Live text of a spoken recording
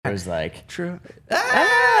was like, True.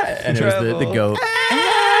 and it was the goat.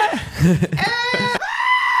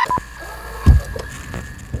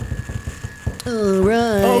 All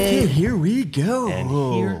right. Okay, here we go. And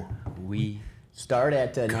here we start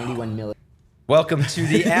at 91 million. Welcome to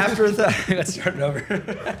the Afterthoughts. Let's start it over.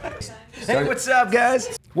 Hey, what's up,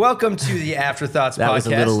 guys? Welcome to the Afterthoughts That podcast. was a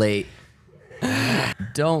little late.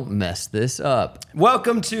 Don't mess this up.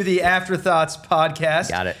 Welcome to the Afterthoughts podcast.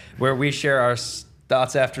 Got it. Where we share our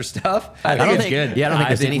thoughts after stuff. I think it's good. Yeah, I don't think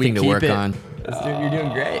there's anything to work it. on. You're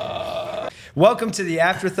doing great. Welcome to the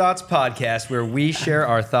Afterthoughts podcast, where we share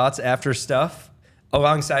our thoughts after stuff.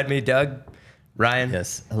 Alongside me, Doug, Ryan.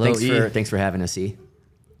 Yes. Hello, Thanks for having us, E.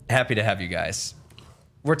 Happy to have you guys.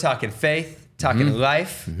 We're talking faith, talking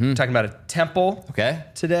life, talking about a temple. Okay.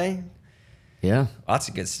 Today. Yeah. Lots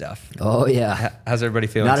of good stuff. Oh, yeah. How's everybody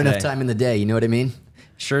feeling Not today? enough time in the day, you know what I mean?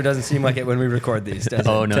 Sure doesn't seem like it when we record these, does it?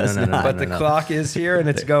 Oh, no. But the clock is here and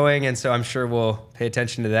it's going, and so I'm sure we'll pay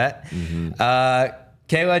attention to that.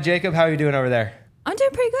 Kayla, Jacob, how are you doing over there? I'm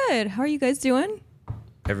doing pretty good. How are you guys doing?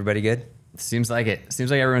 Everybody good? Seems like it.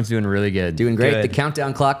 Seems like everyone's doing really good. Doing great. Good. The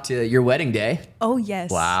countdown clock to your wedding day. Oh,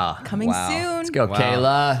 yes. Wow. Coming Wow. soon. Let's go, Wow.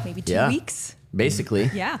 Kayla. Maybe 2 Yeah. weeks. Basically.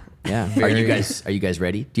 Yeah. Yeah. Are Very- you guys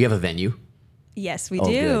ready? Do you have a venue? Yes, we Oh,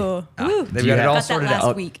 do. good. Woo. They've Do you got it have- all Got that sorted last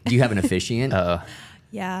out. week. Do you have an officiant?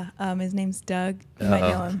 Yeah. His name's Doug. You might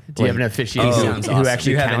know him. Do you have an officiant who, sounds who awesome. Do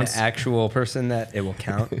actually you have counts? an actual person that it will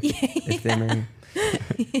count if they marry?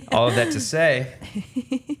 All of that to say,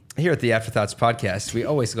 here at the Afterthoughts podcast, we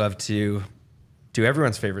always love to do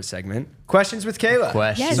everyone's favorite segment, Questions with Kayla.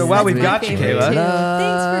 Questions. Yes, So while that's we've my got you, favorite, Kayla, too.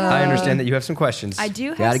 Thanks for having I understand me. that you have some questions. I do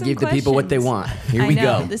have Gotta some give the people what they questions. want. Here I we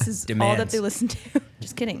know. go. This is all Demands. that they listen to.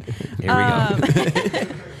 Just kidding. Here we go.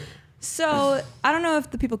 So I don't know if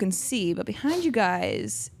the people can see, but behind you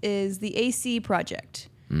guys is the AC project,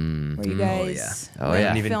 where you guys Oh, yeah. I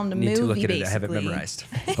don't even filmed a need movie. to look at it. I basically. have it memorized.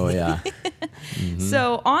 Oh, yeah.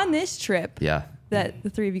 So on this trip Yeah. that the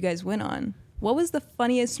three of you guys went on, what was the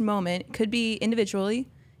funniest moment? Could be individually.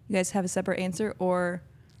 You guys have a separate answer, or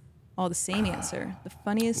all the same answer. The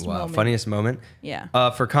funniest Wow, moment. funniest moment. Yeah.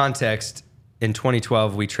 For context, in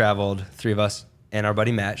 2012, we traveled, three of us and our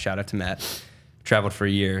buddy Matt, shout out to Matt, traveled for a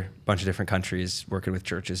year, a bunch of different countries, working with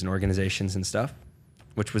churches and organizations and stuff,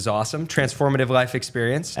 which was awesome. Transformative life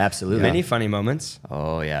experience. Absolutely. Many funny moments.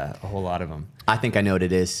 Oh, yeah. A whole lot of them. I think I know what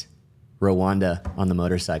it is. Rwanda on the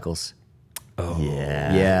motorcycles. Oh,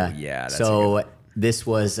 Yeah. Yeah. yeah, that's So this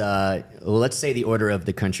was, well, let's say the order of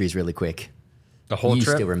the countries really quick. the whole You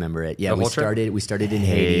trip. still remember it. Yeah, The we whole trip? started in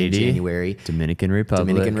Haiti in January. Dominican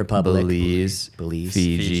Republic. Belize.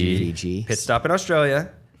 Fiji. Pit stop in Australia,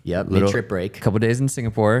 Yep, Little- mid-trip break. Couple days in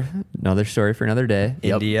Singapore. Another story for another day.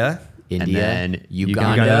 Yep. India, India, And then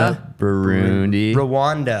Uganda. Burundi.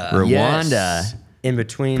 Rwanda, Rwanda. Yes. in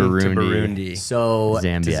between Burundi. to Burundi. So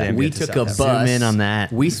Zambia. Zambia. we to took South a Africa. bus. Zoom in on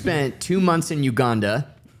that. We spent 2 months in Uganda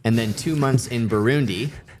and then 2 months in Burundi.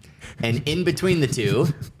 And in between the two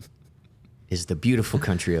is the beautiful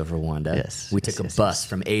country of Rwanda. Yes, We yes, took yes, a bus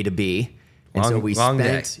from A to B. And so Long- we long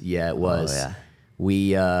spent, day. yeah, it was. Oh, yeah.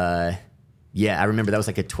 We, I remember that was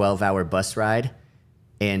like a 12-hour bus ride.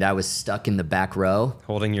 And I was stuck in the back row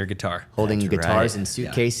Holding your guitar. holding That's guitars right. and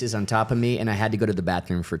suitcases on top of me. And I had to go to the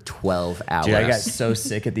bathroom for 12 hours. Dude, I got so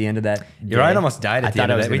sick at the end of that. Ryan almost died at the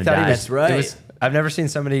end of I was it. We gonna thought die. he was. That's right. it was- I've never seen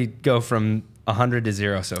somebody go from 100 to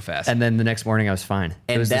 0 so fast. And then the next morning I was fine.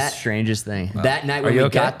 And it was that- the strangest thing. That night Are when you we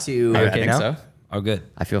okay? got to... Are you I okay think now? so. Oh, good.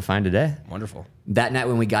 I feel fine today. Wonderful. That night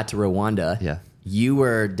when we got to Rwanda, Yeah. you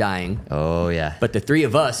were dying. Oh, yeah. But the three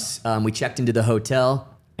of us, we checked into the hotel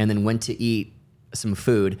and then went to eat some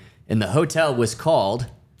food. And the hotel was called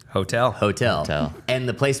Hotel. Hotel. And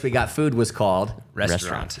the place we got food was called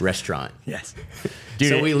Restaurant. Restaurant. Yes. Dude,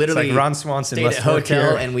 So we literally like Ron Swanson stayed must at work hotel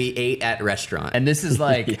here. and we ate at restaurant. And this is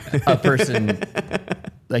like a person,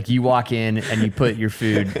 like you walk in and you put your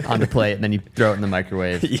food on the plate and then you throw it in the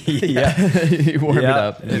microwave. yeah. You warm it Yeah.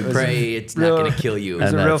 up. It you was pray it's real- not going to kill you. It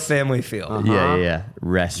was a And real that's- family feel. Yeah.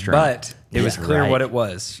 Restaurant. But it was Yeah. clear Right. what it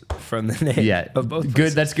was from the name yeah, of both good.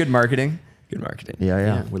 places. That's good marketing. Good marketing.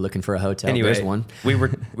 Yeah, we're looking for a hotel. Anyway, There's one. we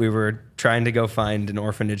were trying to go find an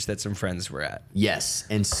orphanage that some friends were at. Yes,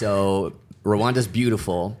 and so Rwanda's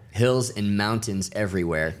beautiful, hills and mountains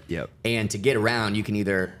everywhere. Yep. And to get around, you can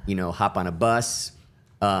either hop on a bus,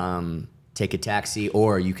 take a taxi,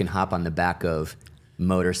 or you can hop on the back of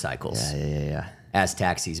motorcycles Yeah. as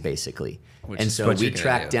taxis, basically. Which and is so what we you're gonna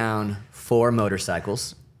tracked do. down 4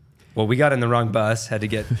 motorcycles, Well, we got in the wrong bus, had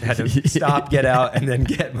to stop, get out, and then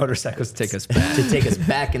get motorcycles to take us back. To take us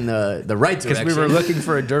back in the right direction. Because we were looking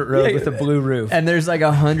for a dirt road with a blue roof. And there's like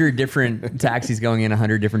 100 different taxis going in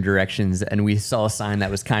 100 different directions, and we saw a sign that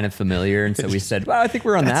was kind of familiar, and so we said, "Well, I think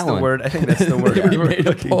we're on That's that the one." word. I think that's the word. We made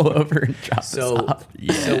a pull over and drop us So, off.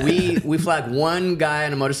 so we flagged one guy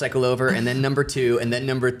on a motorcycle over, and then number 2, and then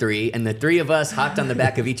number 3, and the 3 of us hopped on the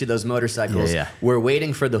back of each of those motorcycles. Yeah. We're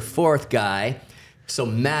waiting for the 4th guy, so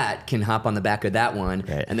Matt can hop on the back of that one,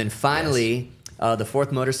 Right. and then finally the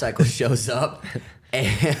 4th motorcycle shows up,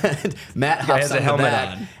 and Matt hops has a on the helmet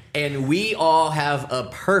back. on. And we all have a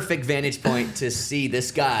perfect vantage point to see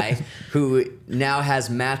this guy who now has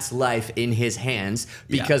Matt's life in his hands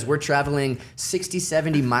because we're traveling 60,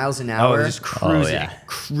 70 miles an hour. just cruising. yeah.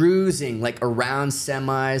 Cruising, like around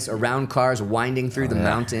semis, around cars, winding through the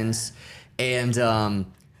mountains. And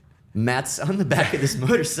Matt's on the back of this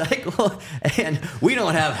motorcycle, and we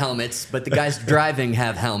don't have helmets, but the guys driving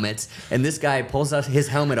have helmets. And this guy pulls his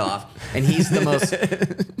helmet off, and he's the most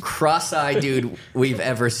cross-eyed dude we've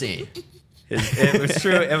ever seen. It was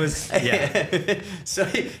true. It was, yeah. So,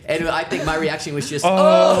 and I think my reaction was just,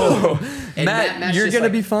 Oh, And Matt's just you're gonna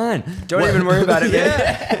like, be fine. don't even worry about it,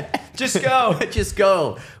 man. Just go. just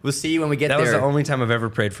go. We'll see you when we get That there. was the only time I've ever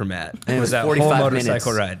prayed for Matt. And it was that 45 whole minutes.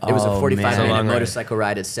 motorcycle ride. It was a Oh, 45 man. It's a minute long ride. motorcycle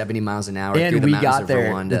ride at 70 miles an hour through And the we mountains got of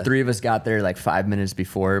there. Rwanda. The 3 of us got there like 5 minutes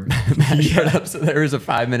before Matt showed up, so there was a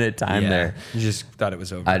 5-minute time there. You just thought it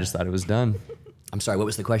was over. I just thought it was done. I'm sorry, what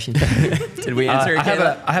was the question? Did we answer it? I have,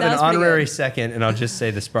 Caleb? I have That an was pretty honorary good. second, and I'll just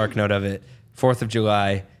say the spark note of it. 4th of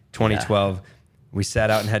July, 2012. We sat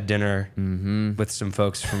out and had dinner with some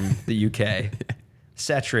folks from the UK.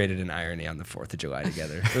 Saturated in irony on the 4th of July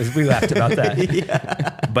together. We laughed about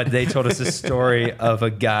that. But they told us a story of a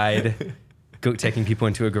guide taking people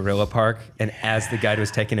into a gorilla park, and as the guide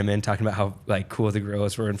was taking him in, talking about how like cool the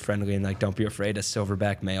gorillas were and friendly and like don't be afraid, a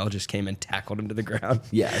silverback male just came and tackled him to the ground.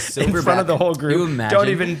 Yeah, in front of the whole Can you group.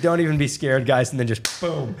 imagine? Don't even be scared, guys, and then just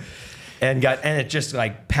boom. And it just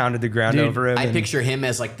like pounded the ground Dude, over him. I and- picture him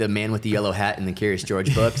as like the man with the yellow hat in the Curious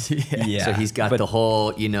George books. Yeah. So he's got But- the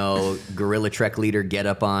whole, gorilla trek leader get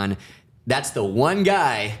up on. That's the one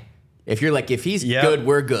guy. If he's Yep. good,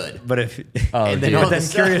 we're good. But if And then dude, all but of then a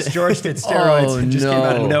sudden- Curious George did steroids Oh, and just came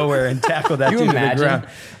out of no. nowhere and tackled that You dude to the imagine? ground.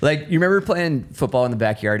 Like, you remember playing football in the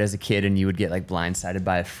backyard as a kid and you would get like blindsided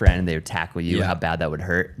by a friend and they would tackle you, Yeah. how bad that would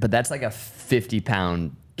hurt. But that's like a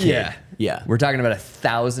 50-pound kid. Yeah. Yeah. We're talking about a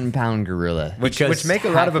 1,000-pound gorilla. Which Because make a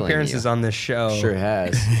lot of tackling appearances you. on this show. Sure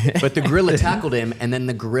has. But the gorilla tackled him, and then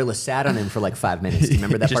the gorilla sat on him for like 5 minutes. Do you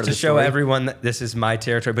remember that Just part to of the show story? everyone that this is my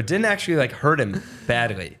territory, but didn't actually like hurt him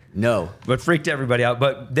badly, No. but freaked everybody out.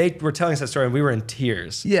 But they were telling us that story and we were in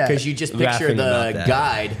tears. Yeah. Because you just picture Laughing about the that.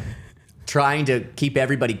 guide trying to keep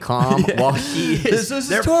everybody calm while he is.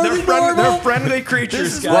 They're friendly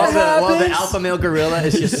creatures, While guys. the alpha male gorilla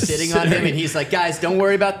is just sitting on him, and he's like, "Guys, don't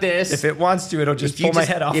worry about this. If it wants to, it'll just If you pull my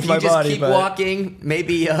head off if my you just body. keep but walking,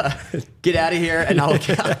 maybe get out of here, and I'll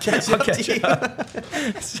catch up to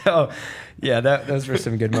you." So, yeah, those were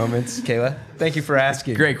some good moments. Kayla, thank you for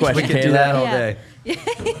asking. Great question, We could do Kayla. that all Yeah.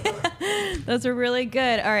 day. Those are really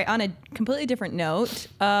good. All right, on a completely different note,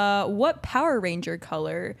 what Power Ranger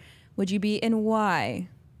color would you be and why?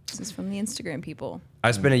 This is from the Instagram people.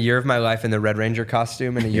 I spent a year of my life in the Red Ranger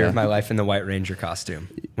costume and a year of my life in the White Ranger costume.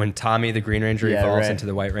 When Tommy, the Green Ranger, Yeah, evolves right. into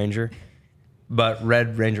the White Ranger. But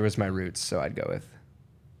Red Ranger was my roots, so I'd go with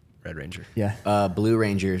Red Ranger. Yeah. Blue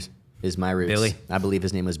Rangers is my roots. Billy. I believe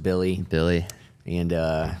his name was Billy, Billy. and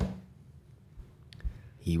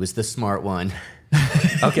he was the smart one.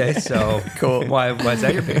 Okay, so Cool. Why is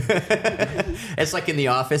that your pick? It's like in The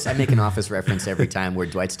Office. I make an Office reference every time where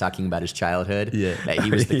Dwight's talking about his childhood. Yeah. That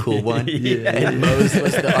he was the cool one. Yeah. And Mose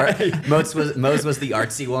was the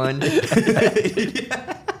artsy one.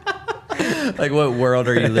 Like, what world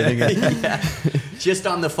are you living in? Just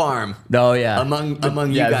on the farm. Oh, yeah. Among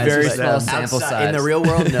you yeah, guys. very but small sample outside- In the size. real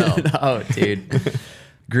world, no. Oh, dude.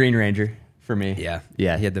 Green Ranger for me. Yeah.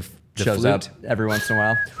 Yeah. He had the shows flute. up every once in a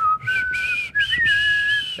while.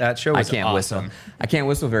 That show I was can't awesome. whistle. I can't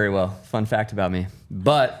whistle very well. Fun fact about me.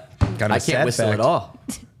 But Kind of I a sad can't whistle fact. at all.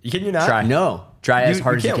 Can you not? Try. No, try as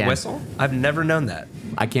hard as you can't can. whistle? I've never known that.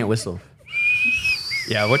 I can't whistle.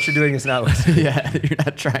 Yeah, what you're doing is not whistling. Yeah, you're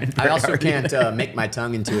not trying. I very also hard. can't make my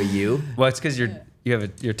tongue into a U. Well, it's because you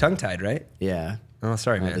have your tongue tied, right? Yeah. Oh,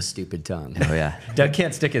 sorry, I have man. a stupid tongue. Oh yeah. Doug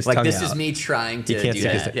can't stick his Like tongue this out. is me trying to He can't do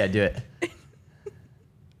stick his that. Yeah, do it.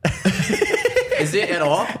 Is it at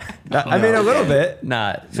all? I mean, a little bit.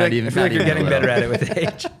 Not I feel like, even. I feel like not you're even getting a better little. at it with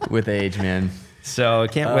age. With age, man. So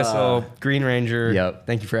can't whistle. Green Ranger. Yep.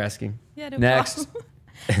 Thank you for asking. Yeah, no Next.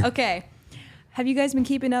 problem. Okay. Have you guys been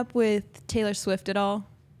keeping up with Taylor Swift at all?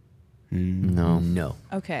 No.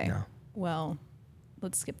 Okay. No. Well,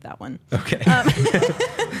 let's skip that one. Okay.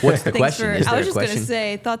 What's the Thanks question? for- Is I there was a just going question? to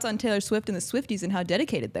say thoughts on Taylor Swift and the Swifties and how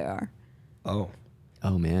dedicated they are. Oh,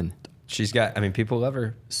 Oh man. she's got. I mean, people love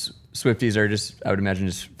her. Swifties are just, I would imagine,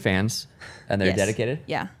 just fans, and they're Yes. dedicated.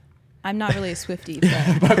 Yeah. I'm not really a Swiftie,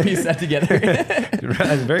 but But piece that together.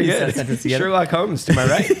 Very Piece that good. sentence together. Sherlock Holmes, to my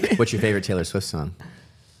right. What's your favorite Taylor Swift song?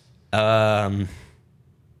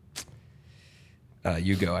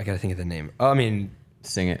 You go. I gotta think of the name. Oh, I mean,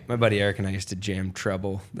 Sing it. my buddy Eric and I used to jam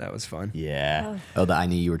Trouble. That was fun. Yeah. Oh, the I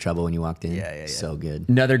Knew You Were Trouble When You Walked In. Yeah. So good.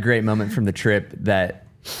 Another great moment from the trip that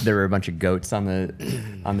there were a bunch of goats on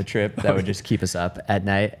the trip that would just keep us up at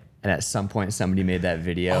night. And at some point, somebody made that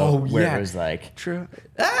video where it was like, True.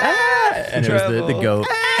 and it was the Trouble. goat.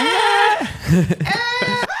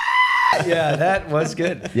 Yeah, that was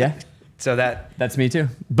good. Yeah, So that's me too.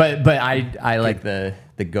 But I like the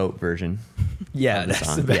goat version. yeah, The that's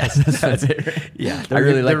song. the best. Yeah, that's my favorite. Yeah, I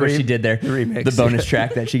really like what she did there. The remix, the bonus yeah.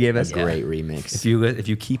 track that she gave us. Great remix. If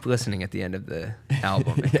you keep listening at the end of the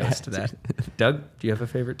album, it goes to that. Doug, do you have a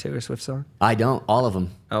favorite Taylor Swift song? I don't. All of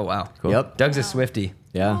them. Oh wow, Cool. Yep. Doug's a Swiftie.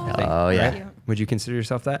 Yeah. I think, Oh, yeah. right? Would you consider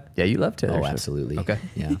yourself that? Yeah, you love Taylor Oh, Swift. absolutely. Okay.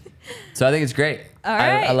 Yeah. So I think it's great. All I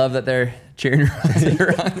right. love that they're cheering her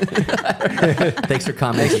on. Thanks for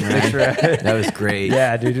commenting. Ryan. That was great.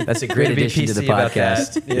 Yeah, dude. That's a great Way to be addition to the PC about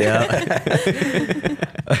podcast. that.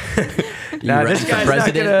 Yeah. Nah, You this run for guy's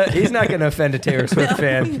president? he's not gonna offend a Taylor Swift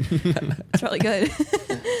fan. it's probably good.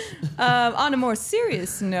 On a more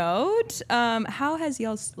serious note, how has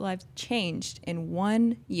y'all's lives changed in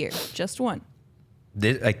 1 year? Just one.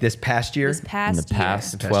 This past year. This In past the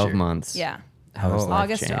past year. 12 months. year. Yeah. How has life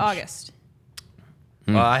August changed? to August.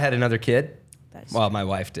 Well, I had another kid. That's Well, my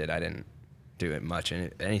wife did. I didn't do it much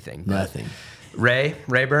anything. but Nothing.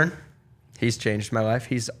 Rayburn, he's changed my life.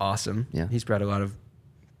 He's awesome. Yeah. He's brought a lot of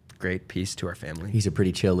great peace to our family. He's a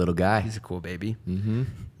pretty chill little guy. He's a cool baby. Mm-hmm.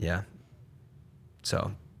 Yeah.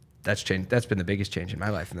 So that's changed. That's been the biggest change in my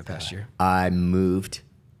life in the past year. I moved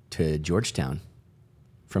to Georgetown.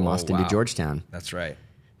 From Oh, Austin wow. to Georgetown. That's right.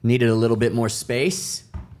 Needed a little bit more space,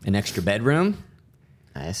 an extra bedroom.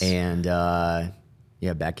 Nice. And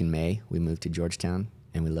back in May, we moved to Georgetown,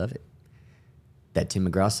 and we love it. That Tim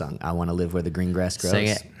McGraw song, I Want to Live Where the Green Grass Grows, Sing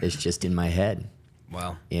it. is just in my head.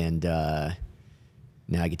 Wow. And now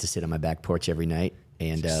I get to sit on my back porch every night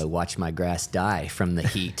and watch my grass die from the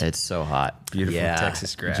heat. It's so hot. Beautiful Yeah.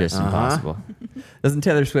 Texas grass. Just impossible. Doesn't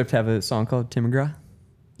Taylor Swift have a song called Tim McGraw?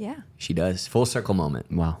 Yeah. She does. Full circle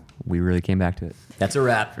moment. Wow. We really came back to it. That's a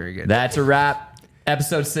wrap. Very good. That's a wrap.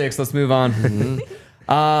 Episode 6. Let's move on.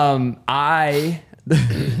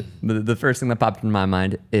 The first thing that popped in my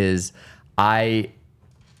mind is I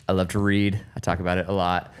love to read. I talk about it a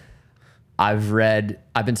lot. I've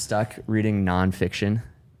been stuck reading nonfiction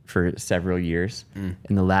for several years. In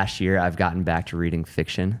the last year, I've gotten back to reading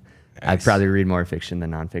fiction. I Nice. probably read more fiction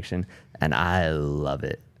than nonfiction, and I love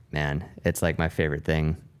it, man. It's like my favorite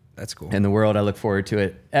thing That's cool. in the world. I look forward to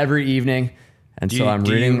it every evening, and so I'm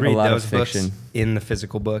do reading you read a lot those of fiction. books in the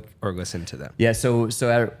physical book or listen to them? Yeah, so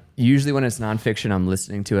usually when it's nonfiction, I'm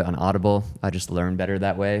listening to it on Audible. I just learn better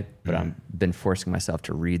that way. But I've been forcing myself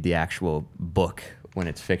to read the actual book when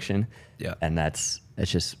it's fiction. Yeah. and it's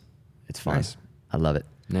fun. Nice. I love it.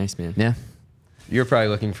 Nice, man. Yeah, You're probably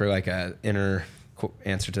looking for like a inner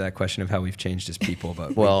answer to that question of how we've changed as people,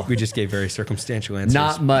 but Well- we just gave very circumstantial answers.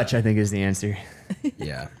 not much, I think, is the answer.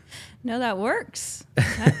 Yeah. No, that works.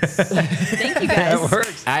 Thank you guys. That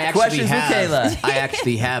works. I actually Questions with Kayla. I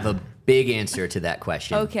actually have a big answer to that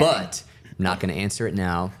question. Okay. But I'm not going to answer it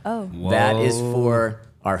now. Oh. That is Whoa. for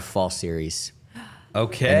our fall series.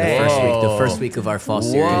 Okay. The first week of our fall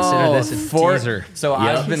series. Consider this a teaser. So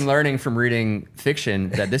Yep. I've been learning from reading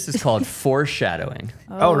fiction that this is called foreshadowing.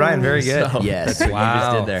 Oh, Ryan, very good. So Yes. that's what you just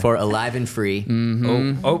Wow. did there. For Alive and Free.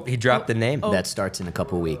 Oh, he dropped the name. That starts in a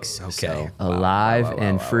couple weeks. Okay. So, Alive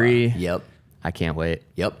and free. yep. I can't wait.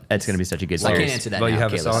 Yep. It's going to be such a good Well, I series. can't answer that Well, now. you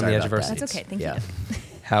have us Kayla. all on Sorry the edge of about our that. That's okay. Thank Yeah. you.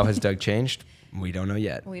 How has Doug changed? We don't know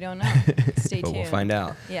yet, We don't know. Stay but tuned. we'll find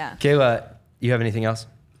out. Yeah. Kayla, you have anything else?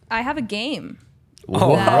 I have a game.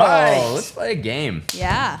 All That- right. Let's play a game.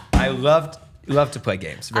 Yeah. I love to play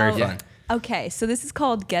games. Very Oh, fun. Okay, so this is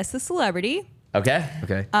called Guess the Celebrity. Okay.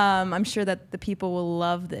 Okay. I'm sure that the people will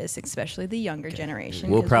love this, especially the younger generation.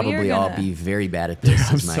 We'll 'cause we are probably all gonna- be very bad at this,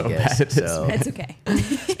 is my so guess. bad at this, So, It's okay.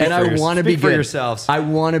 And I for your- want to be speak for good. yourselves. I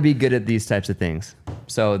want to be good at these types of things.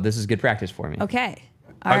 So this is good practice for me. Okay.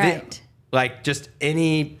 All Are they- right. like just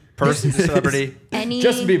any person, celebrity. Any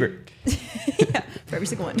Justin Bieber. for every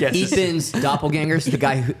single one. Yes. Ethan's doppelgangers,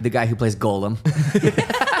 the guy who plays Golem.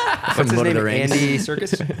 What's his Lord of name? the Rings. Andy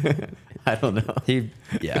Serkis. I don't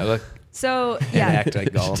know. Look, So and yeah, act like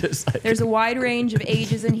Gollum. Just like- there's a wide range of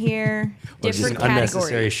ages in here, Which is an different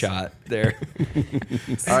unnecessary categories. shot there.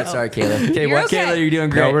 All right, sorry, Caleb. Okay, You're what? okay. Kayla, you're doing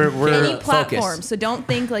great. No, we're Any focus. platform. So don't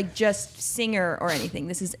think like just singer or anything.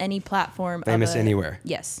 This is any platform. Famous of a, anywhere.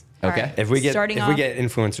 Yes. Okay. All right. If we get starting if off, we get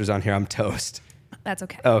influencers on here, I'm toast. that's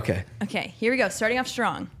okay. Oh, okay. Okay, here we go. Starting off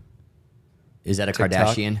strong. Is that a TikTok?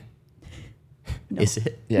 Kardashian? No. Is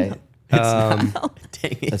it? Yeah, Dang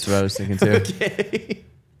it. that's what I was thinking too. Okay.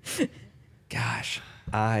 Gosh,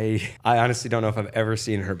 I honestly don't know if I've ever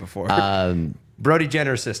seen her before. Um, Brody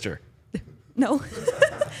Jenner's sister. No,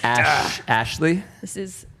 Ashley. this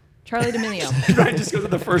is Charlie D'Amelio. Brian just goes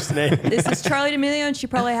with the first name. This is Charlie D'Amelio, and she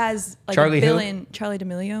probably has like Charlie a who? billion. Charlie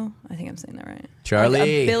D'Amelio. I think I'm saying that right. Charlie. Like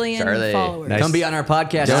a billion Charlie. followers. Nice. Come be on our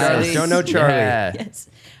podcast, Don't know- Charlie. don't know Charlie. Yeah. Yes.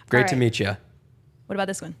 Great All to right. meet you. What about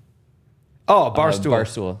this one? Oh, Barstool.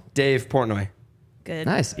 Barstool. Dave Portnoy. Good.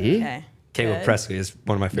 Nice. E. Okay. Caleb Good. Presley is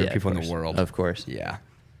one of my favorite Yeah, people of in the course. world. Of course. Yeah.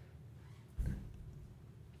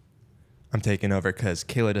 I'm taking over because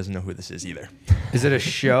Kayla doesn't know who this is either. Is it a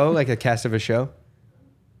show, like a cast of a show?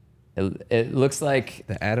 It looks like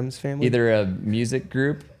The Addams Family? either a music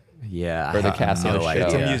group. Yeah. Or the I have cast of no a show. idea.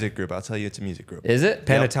 It's a music group. I'll tell you, it's a music group. Is it?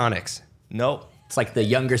 Pentatonics. Nope. It's like the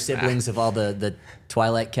younger siblings of all the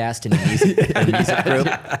Twilight cast in a music group.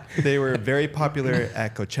 They were very popular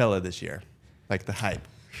at Coachella this year. Like the hype.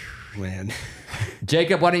 Man.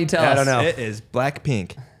 Jacob, why don't you tell I us? don't know. It is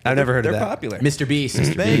Blackpink. I've never heard of They're that. popular. Mr. Beast.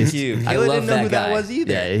 Thank you. I Kayla love didn't know that who guy. that was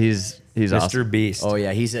either. Yeah, he's Mr. awesome. Beast. Oh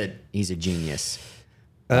yeah, he's a genius.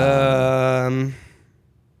 I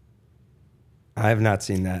have not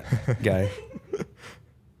seen that guy.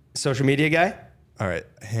 Social media guy? All right.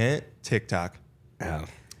 Hint, TikTok. Oh.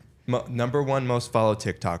 Number one most followed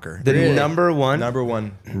TikToker. The Really? number one? Number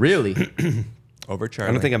one Really? over Charlie.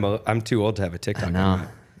 I don't think I'm too old to have a TikTok. I know.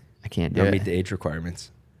 I can't do Don't it. meet the age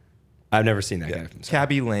requirements. I've never seen that Yeah. guy. I'm sorry.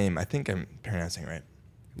 Cabby Lame. I think I'm pronouncing it right.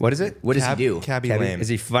 What is it? What does he do? Cabby Cabby- Lame. Is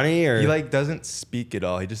he funny or? He like doesn't speak at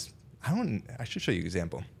all. He just I should show you an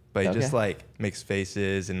example. But he Okay. just like makes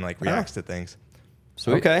faces and like reacts to things.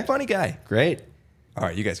 Sweet. Okay. Funny guy. Great. All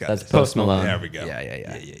right, you guys got That's this. Post Malone. There we go.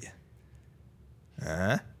 Yeah.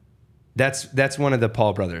 Uh-huh. That's one of the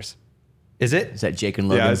Paul brothers. Is it? Is that Jake and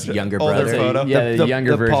Yeah, Logan's it's younger older brother? photo. Yeah, the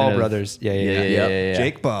younger version Paul of- brothers. Yeah. Yeah.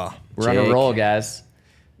 Jake Paul. We're on a Jake. roll, guys.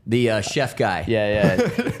 The chef guy. Yeah.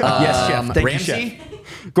 Yes, chef. Thank you, Ramsey?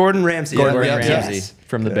 chef. Gordon Ramsay. Gordon Yeah. Ramsay Yes.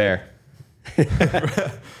 from The Bear.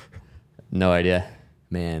 No idea.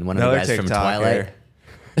 Man, one of Another the guys from TikToker. Twilight.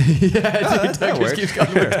 That works. Keeps going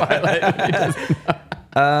for Twilight.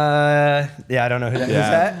 Yeah, I don't know who that is. Yeah.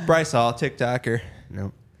 That? Bryce Hall, TikToker.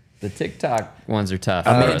 No. The TikTok ones are tough.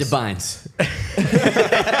 Amanda for Bynes. us.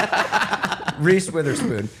 Reese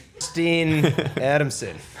Witherspoon. Steen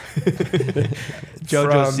Adamson.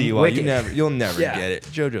 Jojo From Siwa. Wicked. You'll never Yeah. get it.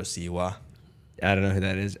 Jojo Siwa. I don't know who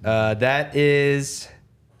that is. That is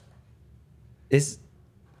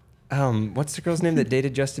what's the girl's name that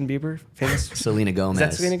dated Justin Bieber? Famous. Selena Gomez. Is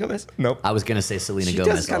that Selena Gomez? Nope. I was gonna say Selena She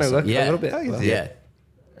Gomez. does kind of also. look yeah. a little bit. Well, Yeah.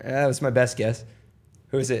 that was my best guess.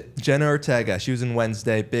 Who is it? Jenna Ortega. She was in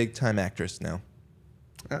Wednesday. Big time actress now.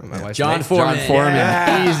 Oh, my wife's John name. Foreman. John Foreman.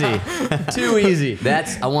 Yeah. Easy. Too easy.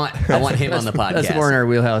 I want him on the podcast. That's more in our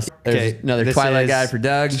wheelhouse. There's Okay, another this Twilight is- guy for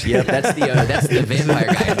Doug. Yep, that's the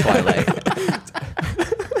vampire guy in Twilight.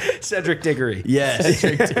 Cedric Diggory. Yes.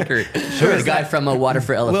 Sure. The guy from Water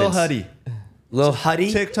for Lil Elephants. Huddy. Lil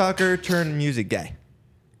Huddy. TikToker turned music guy.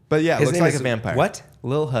 But yeah, His looks name like is- a vampire. what?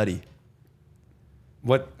 Lil Huddy.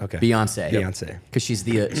 What? Okay. Beyonce. Beyonce. Because she's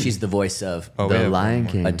the voice of Oh, we The have Lion one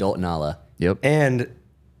more. King. adult Nala. Yep. And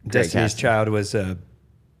Destiny's casting. Child was a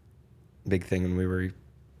big thing when we were Oh,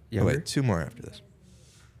 younger. wait, two more after this.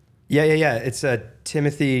 Yeah. It's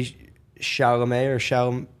Timothy Chalamet or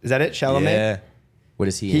Chalamet. Is that it? Chalamet. Yeah. What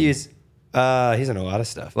is he? in? He's in a lot of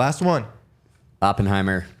stuff. Last one.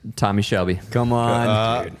 Oppenheimer. Tommy Shelby. Come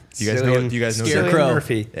on. Do you guys know? Do you guys know? Scarecrow. Cillian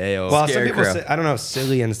Murphy. Ayo. Well, some people Scarecrow. say I don't know if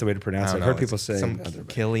Cillian's the way to pronounce it. I don't I've heard know. people It's say some other, but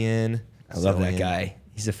Killian. I love that Cillian. guy.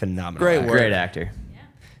 He's a phenomenal. Great actor. work. Great actor.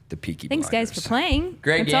 The Peaky Thanks, guys, for Blinders. playing.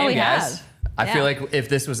 Great That's game, all we guys. have. I Yeah. feel like if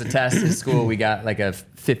this was a test in school, we got like a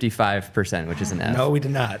 55%, which is an F. No, we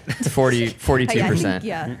did not. It's 42%.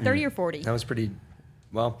 Yeah, 30 or 40. That was pretty.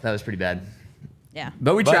 Well, That was pretty bad. Yeah.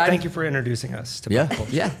 But we but tried. thank you for introducing us to Yeah. pop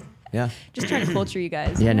culture. Yeah. Yeah. Just trying to culture you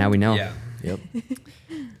guys. Yeah, now we know. Yeah. Yep.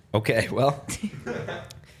 Okay. Well,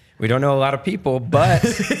 we don't know a lot of people, but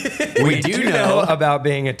we do know about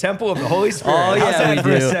being a temple of the Holy Spirit. Oh, yeah, How's that we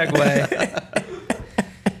for do. a segue?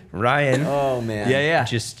 Ryan Oh man. Yeah.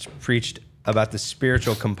 just preached about the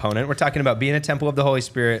spiritual component. We're talking about being a temple of the Holy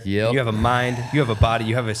Spirit. Yep. You have a mind, you have a body,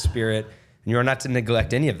 you have a spirit, and you are not to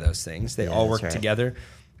neglect any of those things. They all work right. together.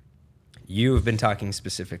 You have been talking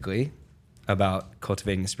specifically about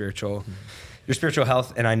cultivating your spiritual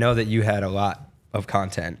health, and I know that you had a lot of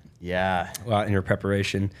content, Yeah. a lot in your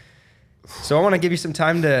preparation. So I want to give you some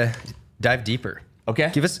time to dive deeper. Okay.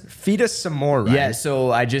 Feed us some more, Ryan. Yeah,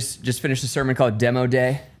 so I just finished a sermon called Demo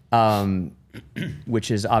Day,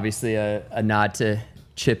 which is obviously a nod to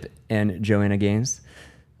Chip and Joanna Gaines.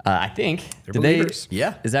 I think. They're Did believers.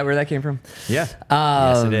 Yeah. Is that where that came from? Yeah.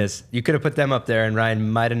 Yes, it is. You could have put them up there, and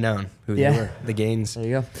Ryan might have known who Yeah. they were. The Gaines. There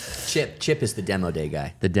you go. Chip is the demo day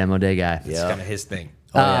guy. The Demo Day guy. It's Yeah. kind of his thing.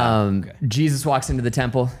 Okay. Jesus walks into the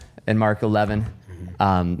temple in Mark 11.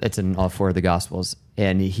 It's in all 4 of the Gospels,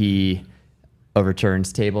 and he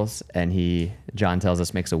overturns tables, and John tells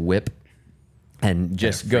us, makes a whip, and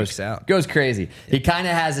just freaks out. goes crazy. He kind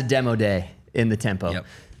of has a demo day in the tempo, Yep.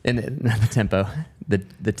 not the tempo,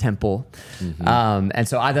 the temple. And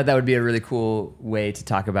so I thought that would be a really cool way to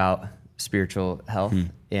talk about spiritual health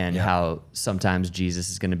and how sometimes Jesus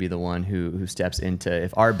is going to be the one who steps into,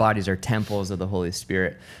 if our bodies are temples of the Holy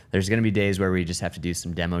Spirit, there's going to be days where we just have to do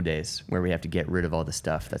some demo days where we have to get rid of all the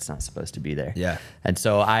stuff that's not supposed to be there. Yeah. And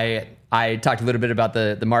so I talked a little bit about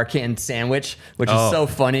the Marquand sandwich, which is so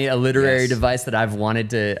funny, a literary Yes. device that I've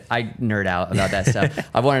wanted to, I nerd out about that stuff.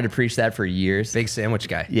 I've wanted to preach that for years. Big sandwich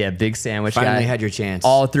guy. Yeah, big sandwich Finally guy. had your chance.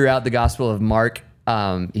 All throughout the Gospel of Mark,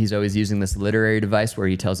 he's always using this literary device where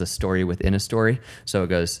he tells a story within a story. So it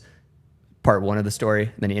goes part 1 of the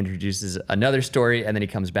story, then he introduces another story, and then he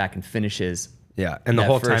comes back and finishes. Yeah, and the That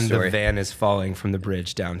whole first time story. the van is falling from the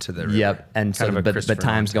bridge down to the river. Yep, and so Kind of a but Christopher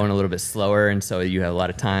time's Nolan going a little bit slower, and so you have a lot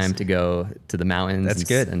of time to go to the mountains. That's and,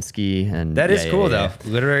 good. and ski. And That is yeah, cool, yeah, though.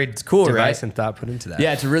 Literary cool, device right? and thought put into that.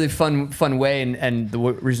 Yeah, it's a really fun way, and the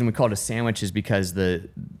reason we call it a sandwich is because the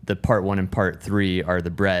part 1 and part 3 are the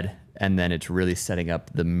bread, and then it's really setting up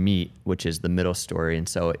the meat, which is the middle story. And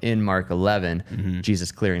so in Mark 11,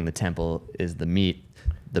 Jesus clearing the temple is the meat.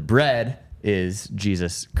 The bread is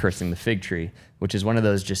Jesus cursing the fig tree, which is one of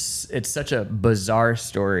those it's such a bizarre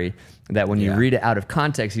story that when you read it out of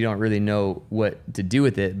context, you don't really know what to do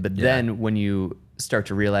with it. But then when you start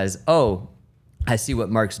to realize, oh, I see what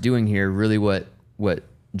Mark's doing here, really what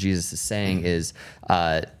Jesus is saying is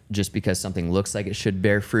just because something looks like it should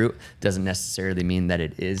bear fruit doesn't necessarily mean that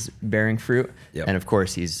it is bearing fruit. Yep. And of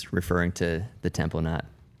course, he's referring to the temple not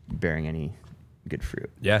bearing any good fruit.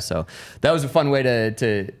 Yeah. So that was a fun way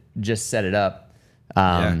to just set it up.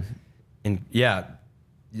 And yeah,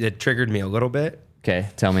 it triggered me a little bit. Okay,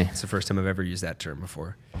 tell me. It's the first time I've ever used that term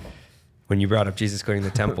before. When you brought up Jesus clearing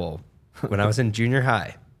the temple, when I was in junior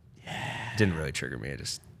high, it didn't really trigger me. I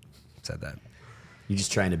just said that. You're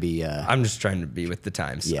just trying to be. I'm just trying to be with the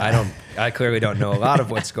times. Yeah. I clearly don't know a lot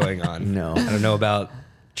of what's going on. No. I don't know about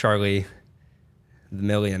Charlie the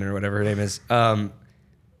Million or whatever her name is.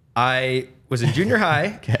 I was in junior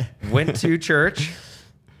high, went to church,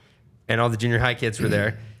 and all the junior high kids were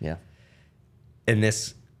there. Yeah. And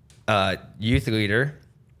this youth leader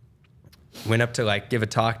went up to like give a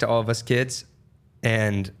talk to all of us kids.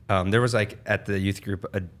 And there was like at the youth group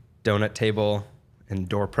a donut table and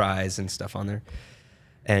door prize and stuff on there.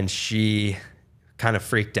 And she kind of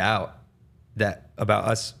freaked out about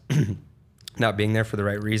us not being there for the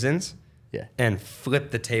right reasons. Yeah. And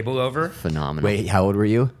flipped the table over. Phenomenal. Wait, how old were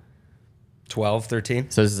you? 12,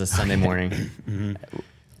 13. So this is a Sunday morning.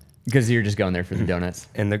 Because you're just going there for the donuts.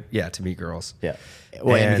 And to meet girls. Yeah.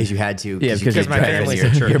 Well, And- because you had to. Yeah, you because couldn't my drive family's in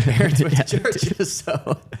at your- church. Your parents went to church,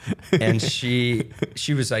 so. And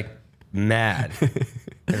she was like mad.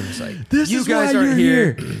 And it was like, This you is guys why aren't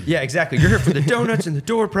you're here. Yeah, exactly. You're here for the donuts and the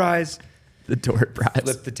door prize. The door prize.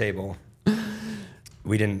 Flip the table.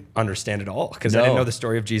 We didn't understand it all because I No. didn't know the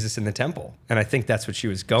story of Jesus in the temple. And I think that's what she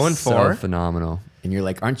was going So for. phenomenal. And you're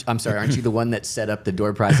like, aren't you the one that set up the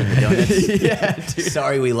door prize and the donuts? Yeah, dude.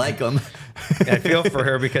 Sorry, we like them. I feel for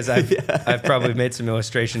her because I've probably made some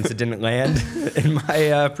illustrations that didn't land in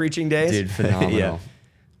my preaching days. Dude, phenomenal. Yeah.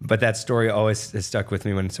 But that story always has stuck with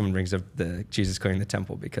me when someone brings up the Jesus clearing the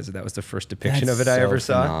temple because that was the first depiction That's of it I so ever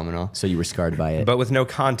saw. Phenomenal. So you were scarred by it. But with no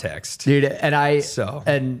context. Dude, and So.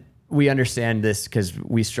 and we understand this because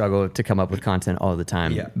we struggle to come up with content all the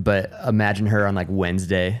time. Yeah. But imagine her on like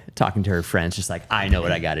Wednesday talking to her friends, just like, I know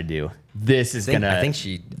what I got to do. This is I think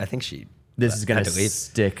she this is gonna had to leave.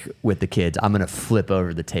 stick with the kids. I'm gonna flip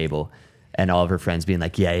over the table, and all of her friends being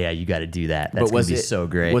like, yeah, you got to do that. That's gonna be so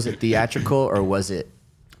great. Was it theatrical or was it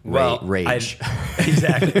rage?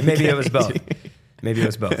 Exactly. Maybe it was both. Maybe it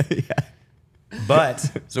was both. But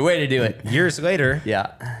It's a way to do it. years later, Yeah.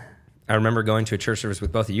 I remember going to a church service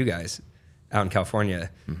with both of you guys, out in California,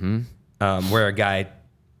 where a guy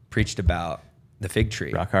preached about the fig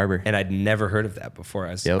tree, Rock Harbor. and I'd never heard of that before.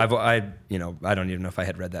 I Yep. don't even know if I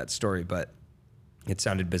had read that story, but it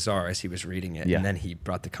sounded bizarre as he was reading it, Yeah. and then he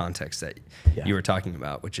brought the context that Yeah. you were talking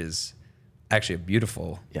about, which is actually a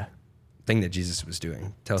beautiful Yeah. thing that Jesus was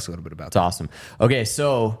doing. Tell us a little bit about It's that. awesome. Okay,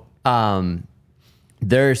 so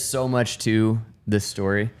there's so much to this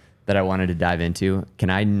story that I wanted to dive into. Can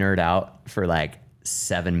I nerd out for like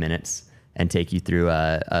 7 minutes and take you through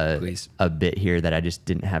Please. a bit here that I just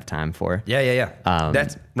didn't have time for? Yeah.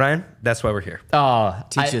 That's Ryan. That's why we're here. Oh,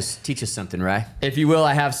 Teach us something, right? if you will,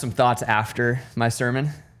 I have some thoughts after my sermon.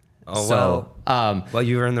 Oh, So, well,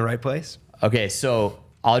 you were in the right place. okay, so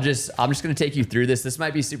I'm just going to take you through this. This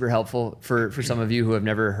might be super helpful for some of you who have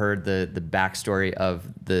never heard the backstory of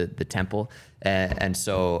the temple. And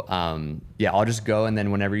so, I'll just go, and then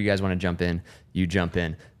whenever you guys want to jump in, you jump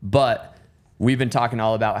in. But we've been talking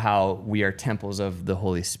all about how we are temples of the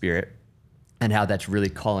Holy Spirit and how that's really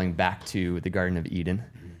calling back to the Garden of Eden.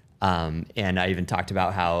 And I even talked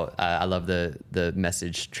about how I love the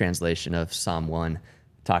message translation of Psalm 1,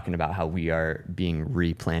 talking about how we are being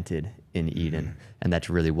replanted in Eden. And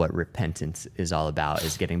that's really what repentance is all about,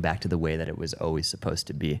 is getting back to the way that it was always supposed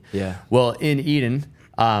to be. Yeah. Well, in Eden,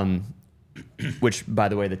 which, by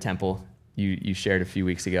the way, the temple you shared a few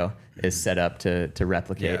weeks ago is set up to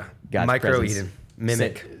replicate God's Micro presence. Eden.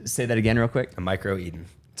 Mimic. Say that again real quick. A micro Eden.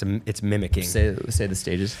 It's mimicking. Say the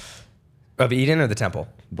stages. Of Eden or the temple?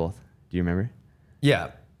 Both. Do you remember?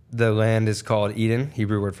 Yeah. The land is called Eden,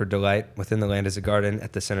 Hebrew word for delight. Within the land is a garden.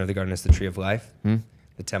 At the center of the garden is the tree of life.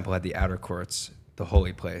 The temple had the outer courts, the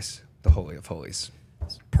holy place, the holy of holies.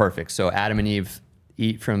 Perfect. So Adam and Eve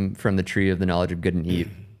eat from the tree of the knowledge of good and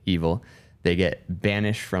evil. They get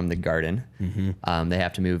banished from the garden. They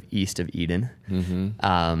have to move east of Eden,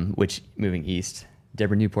 which, moving east,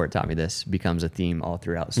 Deborah Newport taught me this, becomes a theme all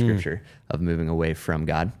throughout Scripture of moving away from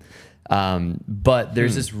God. But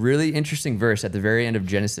there's this really interesting verse at the very end of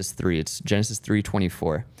Genesis 3. It's Genesis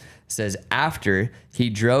 3:24. It says, after he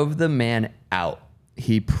drove the man out,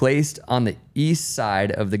 he placed on the east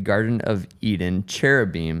side of the Garden of Eden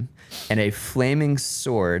cherubim and a flaming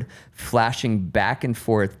sword flashing back and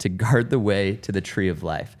forth to guard the way to the tree of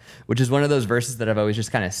life, which is one of those verses that I've always just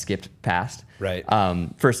kind of skipped past. Right.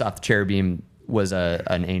 First off, the cherubim was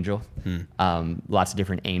an angel. Lots of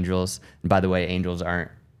different angels. And by the way, angels aren't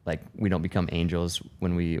like, we don't become angels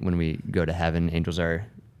when we go to heaven. Angels are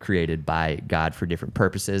created by God for different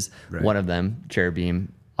purposes. Right. One of them,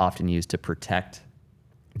 cherubim, often used to protect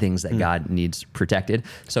things that God needs protected.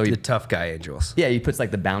 So The tough guy angels. he puts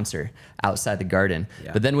like the bouncer outside the garden.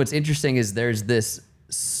 Yeah. But then what's interesting is there's this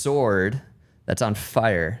sword that's on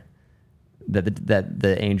fire that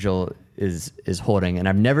the angel is holding, and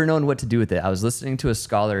I've never known what to do with it. I was listening to a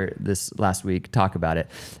scholar this last week talk about it,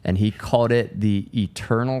 and he called it the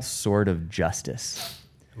eternal sword of justice.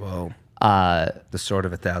 Whoa. The sword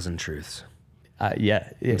of 1,000 truths.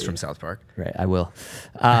 It's from South Park. Right, I will.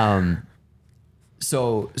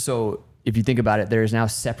 So if you think about it, there is now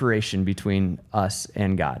separation between us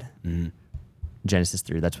and God. Genesis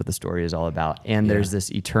 3, that's what the story is all about. And there's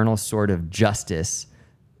this eternal sword of justice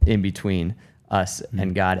in between us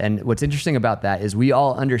and God. And what's interesting about that is we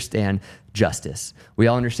all understand justice. We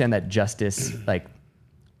all understand that justice, like,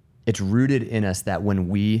 it's rooted in us that when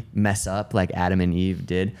we mess up like Adam and Eve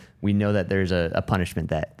did, we know that there's a punishment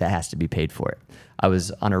that has to be paid for it. I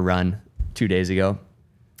was on a run 2 days ago,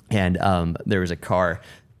 and there was a car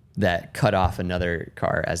that cut off another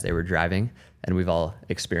car as they were driving. And we've all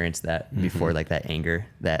experienced that before, like that anger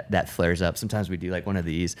that flares up. Sometimes we do like one of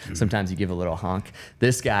these. Sometimes you give a little honk.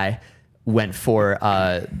 This guy went for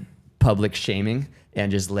public shaming and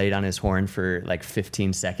just laid on his horn for like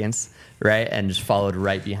 15 seconds, right? And just followed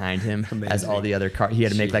right behind him as all the other cars. He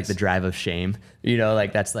had to make like the drive of shame,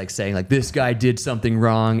 like that's like saying like, this guy did something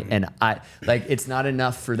wrong. And it's not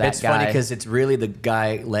enough for that It's guy. funny because it's really the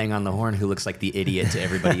guy laying on the horn who looks like the idiot to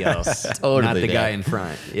everybody else. Totally, Not the man. guy in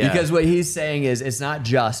front. Yeah. Because what he's saying is it's not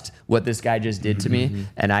just what this guy just did to me,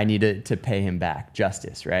 and I need to pay him back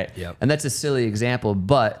justice, right? Yep. And that's a silly example,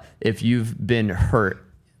 but if you've been hurt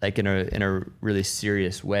like in a really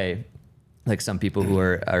serious way, like some people who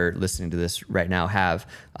are listening to this right now have,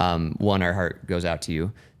 one, our heart goes out to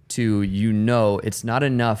you. Two, it's not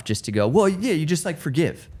enough just to go, well, yeah, you just like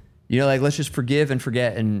forgive. Let's just forgive and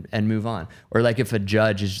forget and move on. Or like if a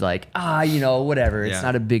judge is like, whatever, it's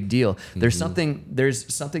not a big deal. There's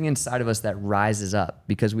something inside of us that rises up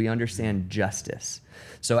because we understand justice.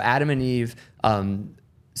 So Adam and Eve,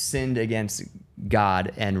 sinned against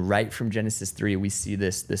God, and right from Genesis 3, we see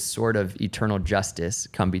this sort of eternal justice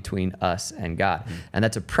come between us and God. And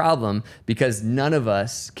that's a problem because none of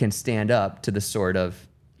us can stand up to the sort of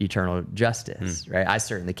eternal justice, right? I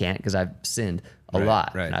certainly can't because I've sinned a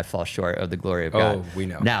lot and I fall short of the glory of God. Oh, we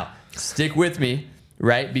know. Now, stick with me,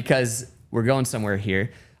 right? Because we're going somewhere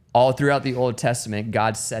here. All throughout the Old Testament,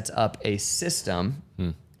 God sets up a system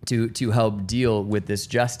to help deal with this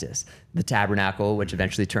justice. The tabernacle, which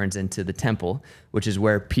eventually turns into the temple, which is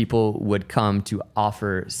where people would come to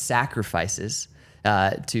offer sacrifices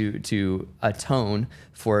to atone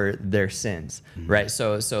for their sins, right?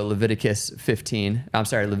 So Leviticus 16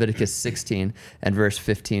 and verse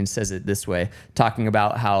 15 says it this way, talking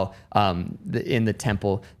about how in the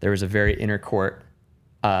temple there was a very inner court,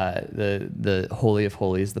 the Holy of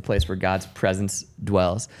Holies, the place where God's presence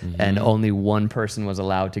dwells, and only one person was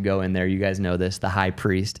allowed to go in there. You guys know this, the high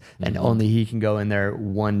priest, and only he can go in there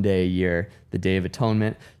one day a year, the Day of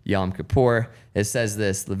Atonement, Yom Kippur. It says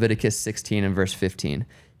this, Leviticus 16 and verse 15,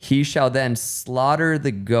 he shall then slaughter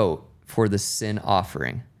the goat for the sin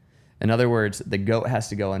offering. In other words, the goat has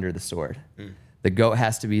to go under the sword. The goat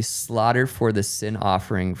has to be slaughtered for the sin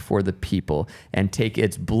offering for the people, and take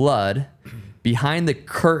its blood behind the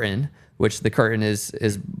curtain, which the curtain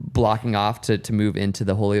is blocking off to move into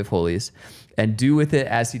the Holy of Holies, and do with it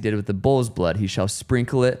as he did with the bull's blood. He shall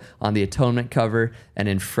sprinkle it on the atonement cover and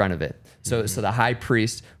in front of it. So the high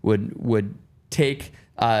priest would take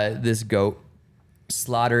this goat,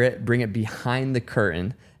 slaughter it, bring it behind the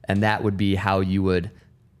curtain, and that would be how you would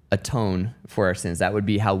atone for our sins. That would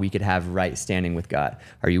be how we could have right standing with God.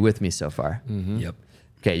 Are you with me so far? Yep.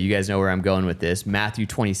 Okay, you guys know where I'm going with this. Matthew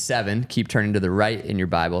 27, keep turning to the right in your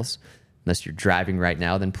Bibles. Unless you're driving right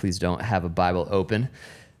now, then please don't have a Bible open,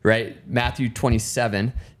 right? Matthew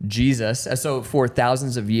 27, Jesus, so for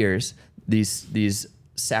thousands of years, the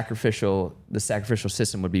sacrificial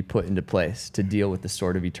system would be put into place to deal with the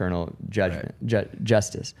sort of eternal judgment,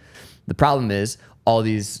 justice. The problem is all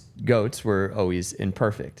these goats were always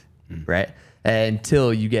imperfect, right?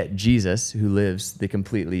 Until you get Jesus, who lives the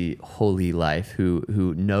completely holy life,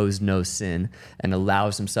 who knows no sin and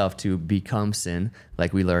allows himself to become sin,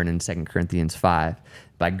 like we learn in 2 Corinthians 5,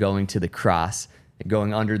 by going to the cross,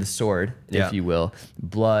 going under the sword, if you will,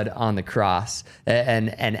 blood on the cross.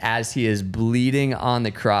 And as he is bleeding on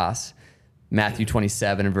the cross, Matthew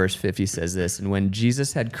 27 and verse 50 says this, and when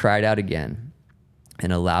Jesus had cried out again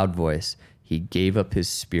in a loud voice, he gave up his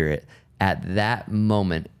spirit. At that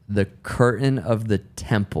moment, the curtain of the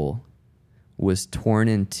temple was torn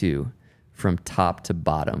in two from top to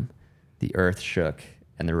bottom. The earth shook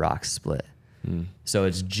and the rocks split. So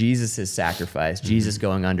it's Jesus' sacrifice, Jesus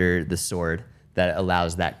going under the sword, that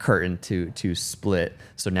allows that curtain to split.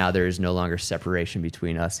 So now there is no longer separation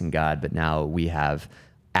between us and God, but now we have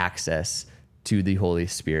access to the Holy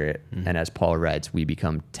Spirit. And as Paul writes, we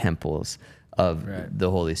become temples of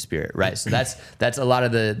the Holy Spirit, right? So that's a lot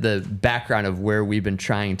of the background of where we've been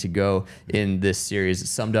trying to go in this series.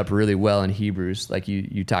 It's summed up really well in Hebrews, like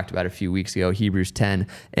you talked about a few weeks ago, Hebrews 10.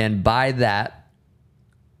 And by that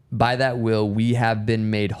will we have been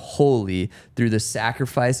made holy through the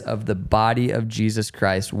sacrifice of the body of Jesus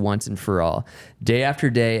Christ once and for all. Day after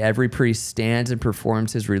day, every priest stands and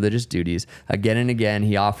performs his religious duties. Again and again,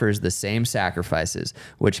 he offers the same sacrifices,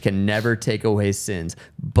 which can never take away sins.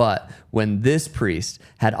 But when this priest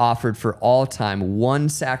had offered for all time one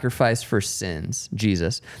sacrifice for sins,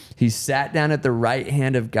 Jesus, he sat down at the right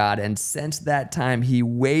hand of God, and since that time, he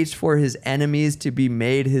waits for his enemies to be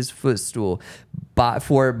made his footstool.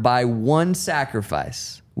 For by one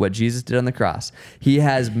sacrifice, what Jesus did on the cross, he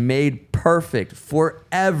has made perfect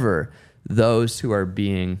forever those who are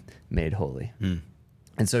being made holy.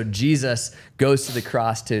 And so Jesus goes to the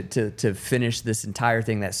cross to finish this entire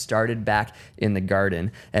thing that started back in the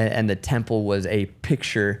garden. And the temple was a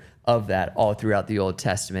picture of that all throughout the Old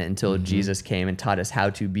Testament until Jesus came and taught us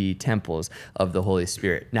how to be temples of the Holy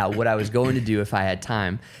Spirit. Now, what I was going to do if I had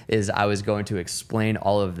time is I was going to explain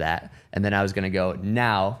all of that. And then I was going to go,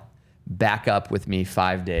 now back up with me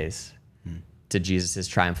 5 days to Jesus'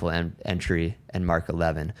 triumphal entry in Mark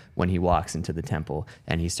 11 when he walks into the temple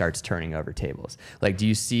and he starts turning over tables. Like, do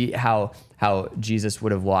you see how Jesus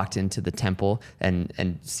would have walked into the temple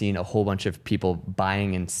and seen a whole bunch of people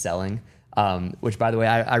buying and selling? Which, by the way,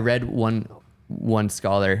 I read one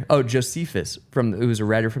scholar, Josephus, who was a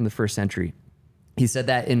writer from the first century. He said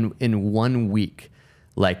that in 1 week,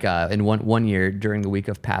 like in one year during the week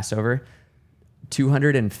of Passover,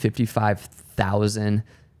 255,000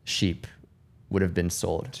 sheep would have been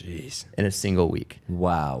sold in a single week.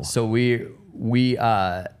 Wow. So we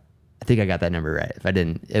I think I got that number right. If I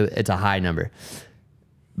didn't, it's a high number.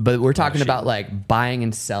 But we're talking about like buying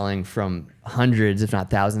and selling from hundreds, if not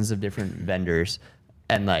thousands of different vendors,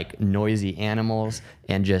 and like noisy animals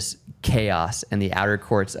and just chaos in the outer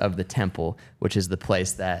courts of the temple, which is the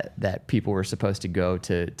place that people were supposed to go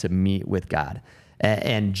to meet with God.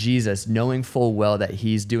 And Jesus, knowing full well that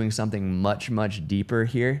he's doing something much, much deeper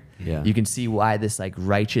here, you can see why this like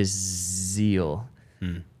righteous zeal,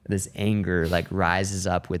 this anger like rises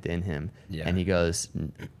up within him. Yeah. And he goes,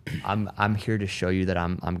 I'm here to show you that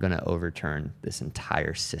I'm going to overturn this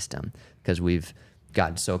entire system, because we've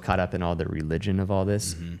gotten so caught up in all the religion of all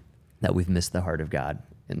this that we've missed the heart of God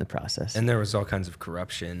in the process. And there was all kinds of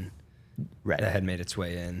corruption that had made its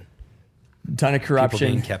way in. Ton of corruption.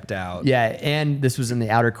 People being kept out. Yeah, and this was in the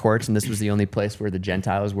outer courts, and this was the only place where the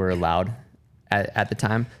Gentiles were allowed at the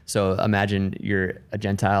time. So imagine you're a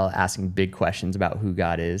Gentile asking big questions about who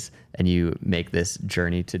God is, and you make this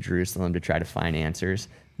journey to Jerusalem to try to find answers.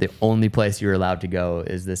 The only place you're allowed to go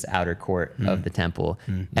is this outer court of the temple,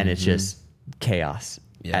 and it's just chaos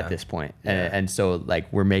at this point. And so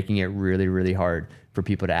like we're making it really, really hard for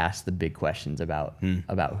people to ask the big questions about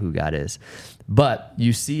who God is. But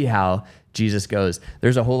you see how Jesus goes,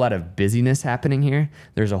 there's a whole lot of busyness happening here.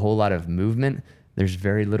 There's a whole lot of movement. There's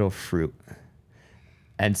very little fruit.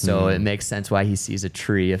 And so it makes sense why he sees a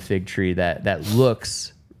tree, a fig tree that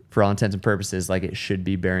looks, for all intents and purposes, like it should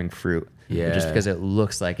be bearing fruit. Yeah. But just because it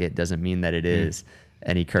looks like it doesn't mean that it is.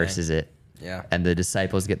 And he curses it. Yeah. And the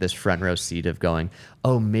disciples get this front row seat of going,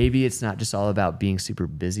 oh, maybe it's not just all about being super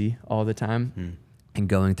busy all the time and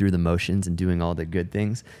going through the motions and doing all the good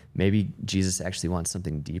things. Maybe Jesus actually wants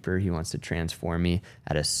something deeper. He wants to transform me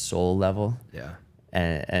at a soul level. Yeah.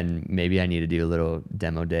 And maybe I need to do a little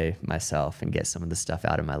demo day myself and get some of the stuff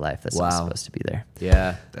out of my life that's not supposed to be there.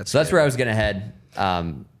 Yeah. So that's where I was going to head.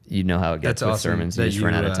 You know how it gets with sermons. You just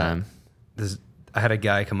run out of time. I had a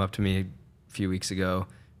guy come up to me a few weeks ago,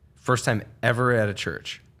 first time ever at a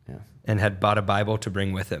church, and had bought a Bible to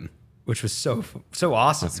bring with him, which was so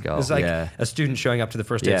awesome. Let's go. It was like a student showing up to the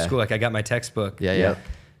first day of school. Like, I got my textbook.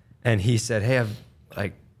 And he said, hey, I've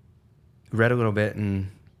like read a little bit and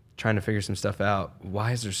trying to figure some stuff out.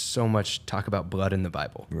 Why is there so much talk about blood in the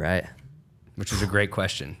Bible? Right. Which is a great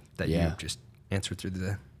question that you just answered through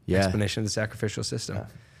the explanation of the sacrificial system.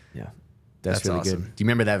 Yeah. That's really awesome. good. Do you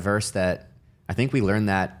remember that verse that I think we learned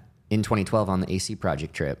that in 2012 on the AC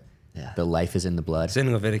Project trip? Yeah. The life is in the blood. It's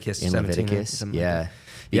in Leviticus. In 17, Leviticus. like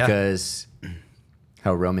Because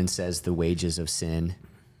how Romans says the wages of sin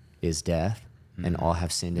is death, and all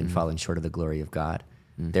have sinned and fallen short of the glory of God.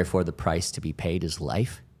 Therefore, the price to be paid is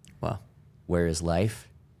life. Wow. Where is life?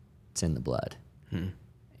 It's in the blood.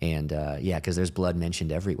 And because there's blood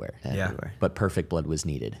mentioned everywhere. Everywhere. But perfect blood was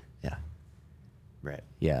needed. Yeah. Right.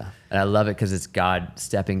 Yeah. And I love it because it's God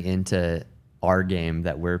stepping into our game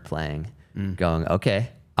that we're playing, going, okay,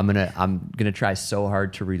 I'm gonna try so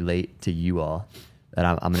hard to relate to you all that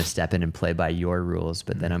I'm gonna step in and play by your rules,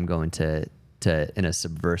 but then I'm going to in a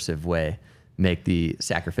subversive way make the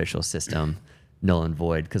sacrificial system null and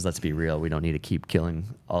void, because let's be real, we don't need to keep killing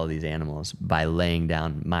all of these animals by laying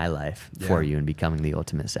down my life for you and becoming the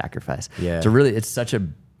ultimate sacrifice. Yeah. So really,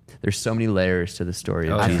 there's so many layers to the story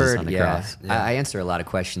of Jesus on the cross. I answer a lot of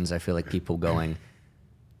questions. I feel like people going,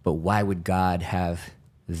 but why would God have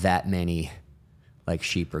that many like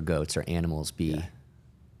sheep or goats or animals be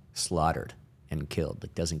slaughtered and killed?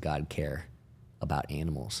 Like, doesn't God care about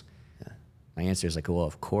animals? My answer is like, well,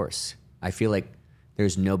 of course. I feel like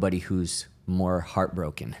there's nobody who's more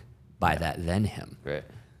heartbroken by that than him. Right.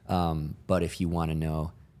 But if you want to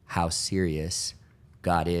know how serious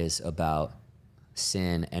God is about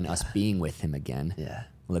sin and us being with him again,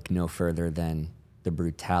 look no further than the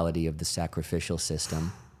brutality of the sacrificial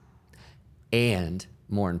system, and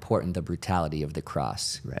more important, the brutality of the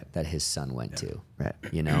cross that his son went to. Right.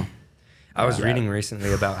 You know? I was reading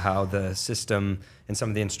recently about how the system and some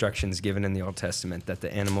of the instructions given in the Old Testament, that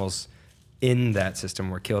the animals in that system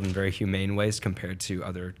were killed in very humane ways compared to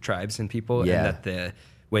other tribes and people, and that the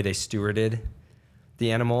way they stewarded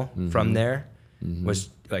the animal from there was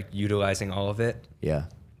like utilizing all of it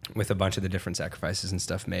with a bunch of the different sacrifices and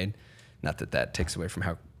stuff made. Not that takes away from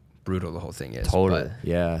how brutal the whole thing is. Totally.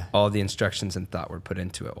 But all the instructions and thought were put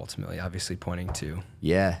into it ultimately, obviously pointing to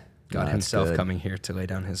God No, himself coming here to lay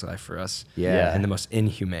down his life for us in the most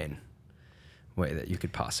inhumane way that you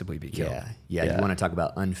could possibly be killed. You want to talk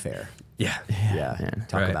about unfair.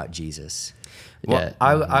 Talk about Jesus. Well,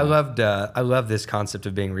 I love this concept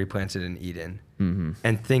of being replanted in Eden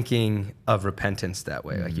and thinking of repentance that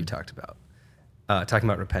way, like you talked about. Talking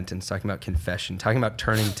about repentance, talking about confession, talking about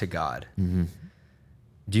turning to God.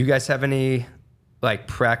 Do you guys have any like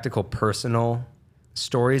practical, personal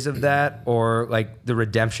stories of that, or like the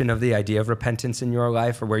redemption of the idea of repentance in your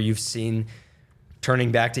life, or where you've seen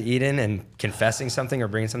turning back to Eden and confessing something or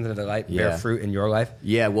bringing something to the light bear fruit in your life?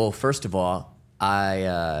 Yeah, well, first of all,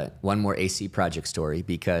 one more AC project story,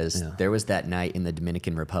 because there was that night in the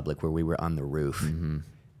Dominican Republic where we were on the roof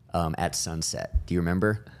at sunset. Do you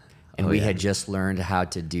remember? And we had just learned how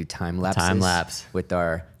to do time lapse with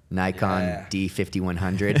our Nikon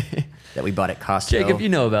D5100 that we bought at Costco. Jacob, you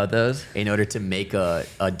know about those. In order to make a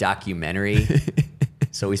documentary.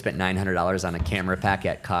 So we spent $900 on a camera pack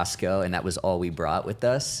at Costco, and that was all we brought with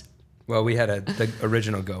us. Well, we had the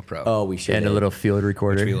original GoPro. Oh, we should. And a little field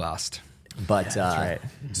recorder. Which we lost. But that's right.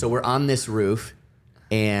 So we're on this roof,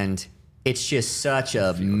 and it's just such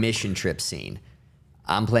a mission trip scene.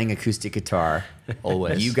 I'm playing acoustic guitar.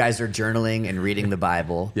 Always. You guys are journaling and reading the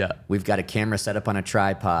Bible. Yeah. We've got a camera set up on a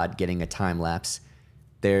tripod, getting a time lapse.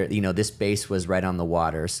 There, this base was right on the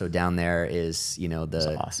water, so down there is,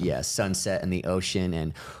 the awesome. sunset and the ocean.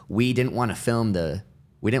 And we didn't want to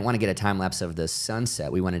get a time lapse of the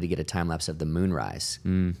sunset. We wanted to get a time lapse of the moonrise,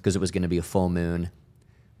 because it was going to be a full moon,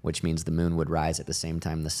 which means the moon would rise at the same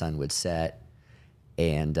time the sun would set.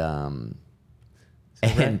 And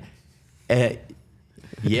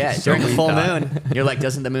yeah, during the full moon, you're like,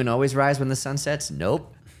 doesn't the moon always rise when the sun sets?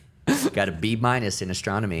 Nope. Got a B- in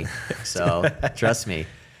astronomy, so trust me.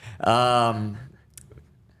 And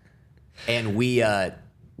we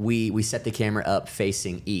set the camera up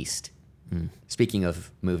facing east. Speaking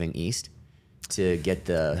of moving east, to get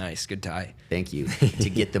the Nice, good tie. Thank you, to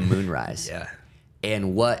get the moonrise. Yeah.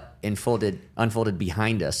 And what unfolded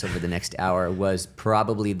behind us over the next hour was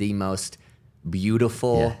probably the most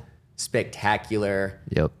beautiful, spectacular,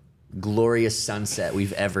 glorious sunset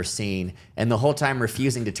we've ever seen. And the whole time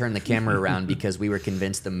refusing to turn the camera around because we were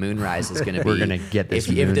convinced the moonrise is going to be. We're going to get this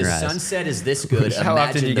if the moonrise. sunset is this good, How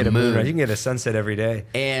often do you imagine get the a moon. moonrise? You can get a sunset every day.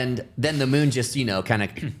 And then the moon just, kind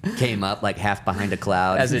of came up like half behind a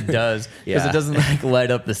cloud. As it does. Because it doesn't like light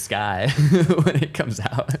up the sky when it comes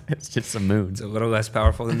out. It's just a moon. It's a little less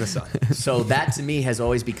powerful than the sun. So that to me has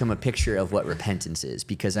always become a picture of what repentance is,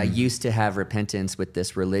 because I used to have repentance with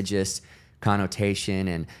this religious connotation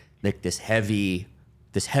and like this heavy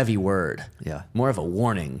word. Yeah. More of a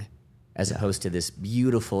warning as opposed to this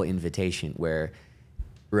beautiful invitation where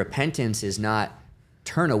repentance is not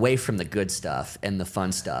turn away from the good stuff and the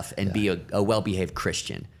fun stuff and be a well-behaved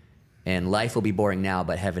Christian. And life will be boring now,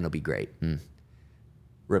 but heaven will be great.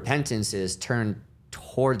 Repentance is turn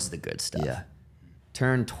towards the good stuff. Yeah.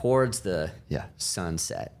 Turn towards the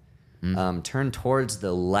sunset. Turn towards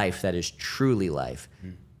the life that is truly life.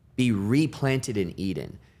 Be replanted in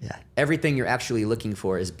Eden. Yeah. Everything you're actually looking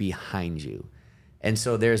for is behind you. And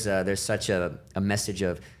so there's such a message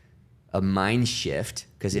of a mind shift,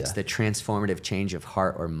 because it's the transformative change of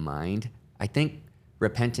heart or mind. I think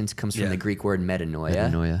repentance comes from the Greek word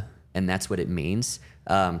metanoia. And that's what it means.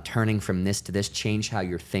 Turning from this to this, change how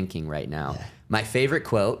you're thinking right now. Yeah. My favorite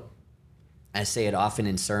quote, I say it often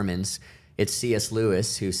in sermons, it's C.S.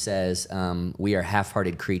 Lewis who says, we are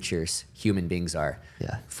half-hearted creatures, human beings are,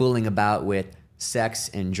 fooling about with sex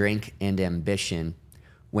and drink and ambition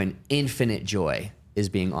when infinite joy is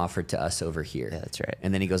being offered to us over here. Yeah, that's right.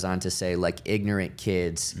 And then he goes on to say, like ignorant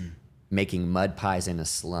kids making mud pies in a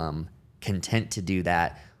slum, content to do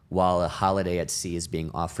that while a holiday at sea is being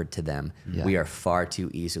offered to them. We are far too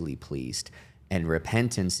easily pleased. And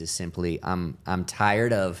repentance is simply, I'm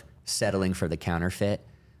tired of settling for the counterfeit.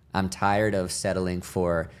 I'm tired of settling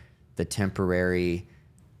for the temporary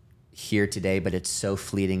here today, but it's so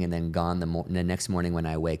fleeting and then gone the next morning when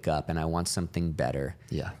I wake up, and I want something better.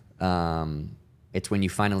 Yeah. It's when you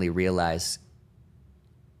finally realize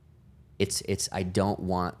it's I don't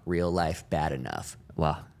want real life bad enough.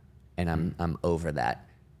 Wow. And I'm over that.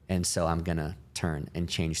 And so I'm going to turn and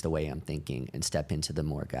change the way I'm thinking and step into the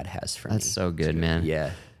more God has for me. That's so good, man.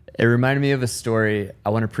 Yeah. It reminded me of a story I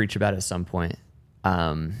want to preach about at some point.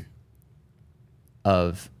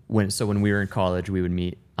 Of when we were in college, we would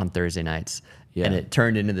meet on Thursday nights, and it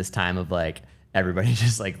turned into this time of like everybody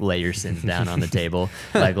just like lay your sins down on the table,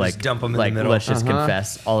 like just dump them in like the middle. let's just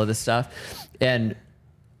confess all of this stuff, and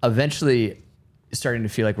eventually starting to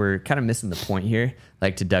feel like we're kind of missing the point here.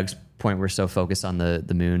 Like to Doug's point, we're so focused on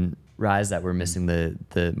the moon rise that we're missing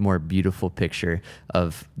the more beautiful picture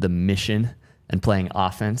of the mission and playing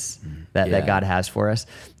offense that God has for us.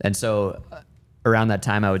 And so around that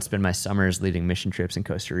time, I would spend my summers leading mission trips in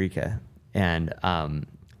Costa Rica. And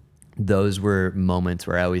those were moments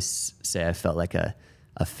where I always say I felt like a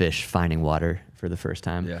fish finding water for the first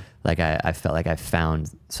time. Yeah. Like I felt like I found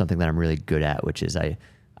something that I'm really good at, which is I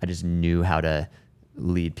just knew how to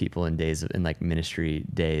lead people in days in like ministry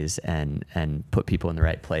days and put people in the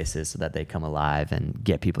right places so that they come alive and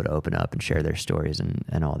get people to open up and share their stories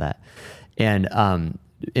and all that. And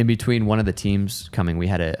in between one of the teams coming, we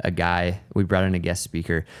had a guy, we brought in a guest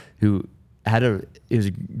speaker who he was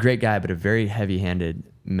a great guy, but a very heavy-handed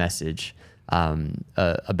message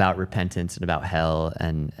about repentance and about hell,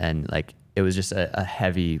 and like it was just a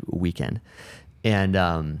heavy weekend.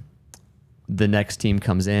 And the next team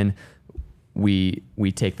comes in, we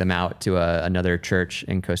take them out to another church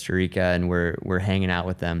in Costa Rica, and we're hanging out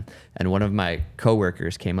with them. And one of my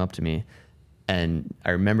coworkers came up to me, and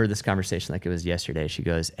I remember this conversation like it was yesterday. She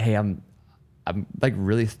goes, "Hey, I'm like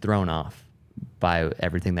really thrown off by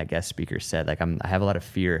everything that guest speaker said. Like I have a lot of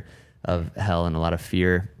fear of hell and a lot of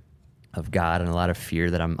fear of God and a lot of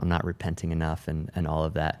fear that I'm not repenting enough and all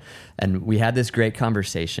of that." And we had this great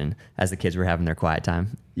conversation as the kids were having their quiet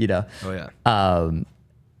time, you know? Oh yeah.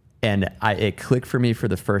 And it clicked for me for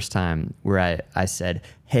the first time where I said,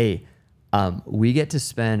 "Hey, we get to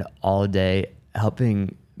spend all day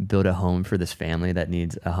helping build a home for this family that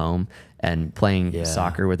needs a home, and playing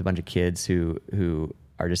soccer with a bunch of kids who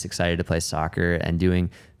are just excited to play soccer, and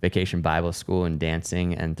doing vacation Bible school and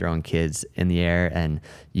dancing and throwing kids in the air and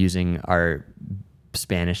using our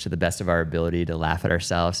Spanish to the best of our ability to laugh at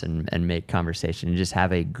ourselves and make conversation and just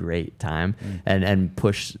have a great time and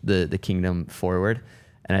push the kingdom forward."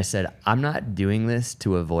 And I said, "I'm not doing this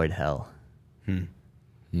to avoid hell."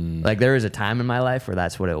 Like there was a time in my life where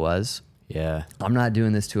that's what it was. Yeah. I'm not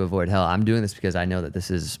doing this to avoid hell. I'm doing this because I know that this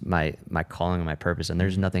is my calling and my purpose, and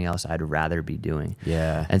there's nothing else I'd rather be doing.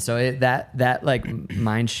 Yeah. And so that like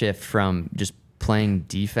mind shift from just playing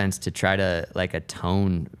defense to try to like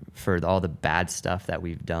atone for all the bad stuff that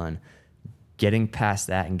we've done, getting past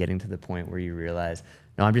that and getting to the point where you realize,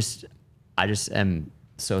 no, I just am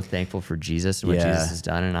so thankful for Jesus and what Jesus has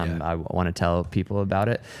done, and I want to tell people about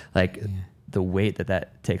it. Like the weight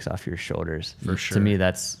that takes off your shoulders. For sure. To me,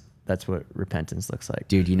 that's what repentance looks like.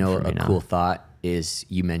 Dude, you know, for me a now. cool thought is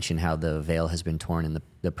you mentioned how the veil has been torn and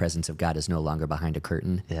the presence of God is no longer behind a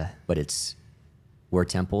curtain. Yeah. But we're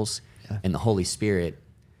temples. Yeah. And the Holy Spirit,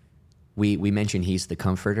 we mentioned he's the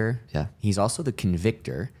comforter. Yeah. He's also the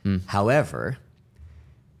convictor. However,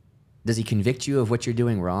 does he convict you of what you're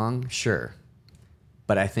doing wrong? Sure.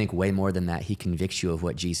 But I think way more than that, he convicts you of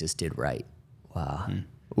what Jesus did right. Wow.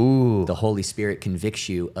 Ooh. The Holy Spirit convicts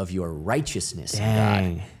you of your righteousness in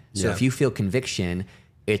Dang. God. So if you feel conviction,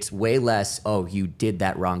 it's way less, oh, you did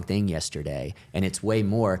that wrong thing yesterday. And it's way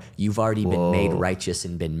more, you've already been made righteous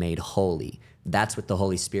and been made holy. That's what the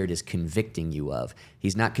Holy Spirit is convicting you of.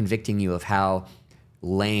 He's not convicting you of how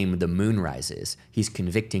lame the moonrise is. He's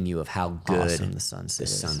convicting you of how good Awesome the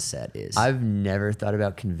sunset is. is. I've never thought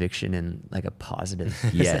about conviction in like a positive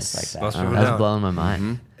Yes. sense like Most that. people That's don't. blowing my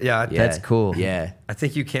mind. Yeah. That's cool. Yeah. I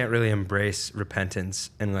think you can't really embrace repentance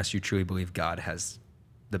unless you truly believe God has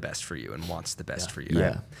the best for you and wants the best for you.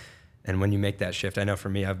 Yeah. And when you make that shift, I know for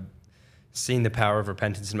me, I've seen the power of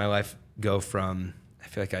repentance in my life go from, I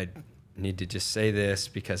feel like I need to just say this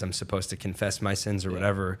because I'm supposed to confess my sins or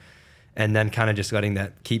whatever, and then kind of just letting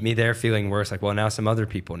that keep me there, feeling worse, like, well, now some other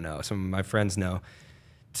people know, some of my friends know,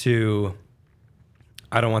 to,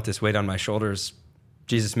 I don't want this weight on my shoulders.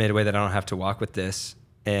 Jesus made a way that I don't have to walk with this,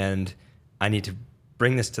 and I need to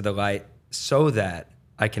bring this to the light so that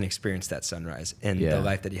I can experience that sunrise and the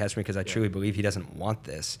life that he has for me, because I truly believe he doesn't want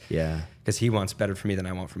this. Yeah. Because he wants better for me than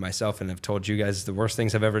I want for myself. And I've told you guys the worst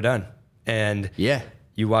things I've ever done. And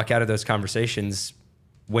you walk out of those conversations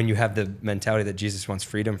when you have the mentality that Jesus wants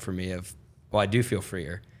freedom for me of, well, I do feel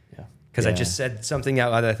freer. Because I just said something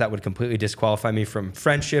out loud that I thought would completely disqualify me from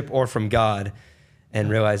friendship or from God,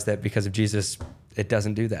 and realized that because of Jesus, it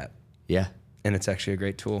doesn't do that. Yeah. And it's actually a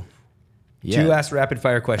great tool. Yeah. Two last rapid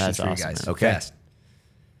fire questions That's for awesome, you guys. man. Okay. Fast.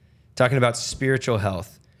 Talking about spiritual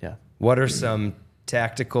health. Yeah. What are some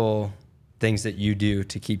tactical things that you do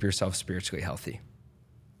to keep yourself spiritually healthy?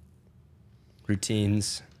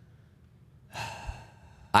 Routines.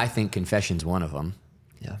 I think confession's one of them.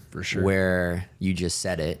 Yeah. For sure. Where you just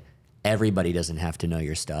said it, everybody doesn't have to know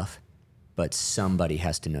your stuff, but somebody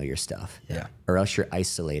has to know your stuff. Yeah. Or else you're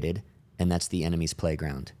isolated, and that's the enemy's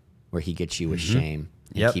playground, where he gets you with shame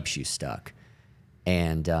and keeps you stuck.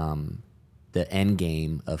 And the end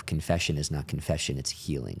game of confession is not confession, it's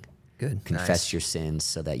healing. Good. Confess your sins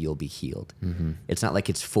so that you'll be healed. It's not like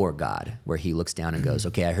it's for God, where he looks down and goes,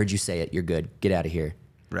 okay, I heard you say it, you're good, get out of here.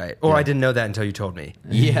 Right. Or I didn't know that until you told me.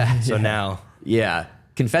 Yeah. So now. Yeah.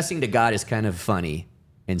 Confessing to God is kind of funny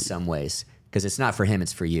in some ways, because it's not for him,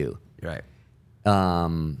 it's for you. Right.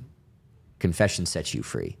 Confession sets you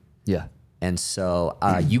free. Yeah. And so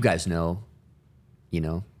you guys know,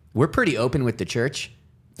 we're pretty open with the church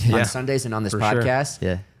Yeah, on Sundays and on this for sure. podcast.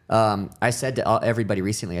 Yeah. I said to everybody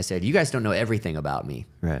recently, I said, you guys don't know everything about me.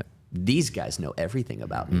 Right. These guys know everything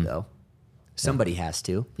about me, though. Somebody has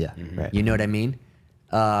to. Yeah. Right. You know what I mean?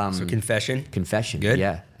 So confession. Confession. Good.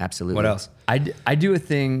 Yeah, absolutely. What else? I do a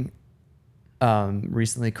thing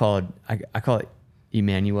recently called, I call it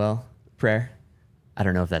Emmanuel prayer. I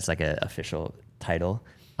don't know if that's like an official title,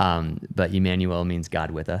 but Emmanuel means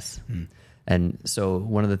God with us. And so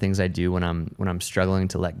one of the things I do when I'm struggling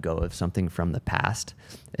to let go of something from the past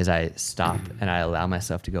is I stop and I allow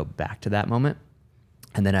myself to go back to that moment.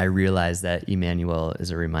 And then I realize that Emmanuel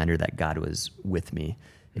is a reminder that God was with me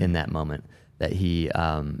in that moment, that he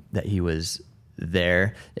was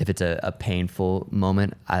there. If it's a painful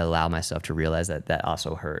moment, I allow myself to realize that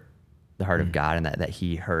also hurt the heart of God, and that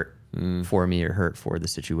he hurt for me or hurt for the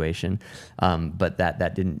situation. But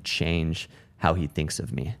that didn't change how he thinks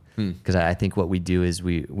of me. Because I think what we do is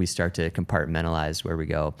we start to compartmentalize, where we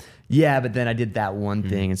go, yeah, but then I did that one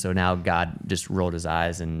thing, and so now God just rolled his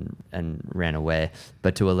eyes and ran away.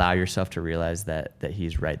 But to allow yourself to realize that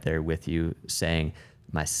he's right there with you, saying,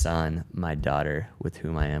 my son, my daughter, with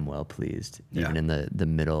whom I am well pleased, even in the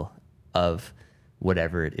middle of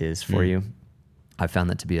whatever it is for you. I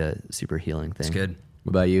found that to be a super healing thing. It's good.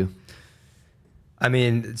 What about you? I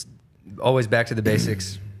mean, it's always back to the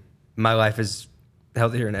basics. My life is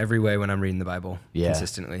healthier in every way when I'm reading the Bible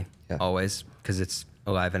consistently, always, because it's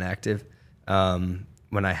alive and active.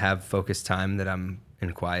 When I have focused time that I'm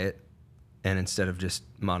in quiet, and instead of just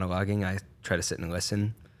monologuing, I try to sit and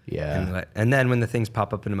listen. Yeah. And then when the things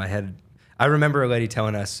pop up into my head, I remember a lady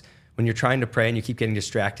telling us, when you're trying to pray and you keep getting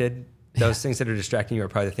distracted, those things that are distracting you are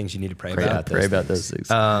probably the things you need to pray about. Pray about those things.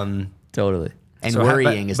 Totally. And So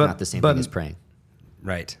worrying is not the same thing as praying.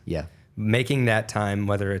 Right. Yeah. Making that time,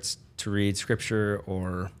 whether it's to read scripture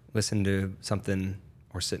or listen to something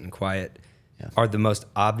or sit in quiet, are the most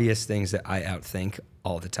obvious things that I outthink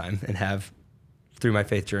all the time and have through my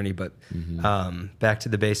faith journey. But back to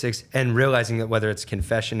the basics, and realizing that whether it's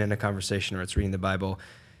confession in a conversation or it's reading the Bible,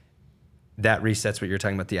 that resets what you're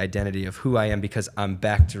talking about, the identity of who I am, because I'm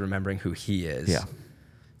back to remembering who he is. Yeah.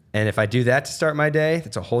 And if I do that to start my day,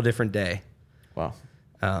 it's a whole different day Wow.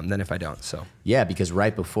 than if I don't. So Yeah, because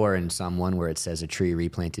right before in Psalm 1, where it says a tree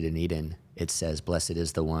replanted in Eden, it says, blessed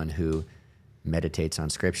is the one who meditates on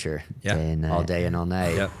scripture Yeah. Day and night. all day and all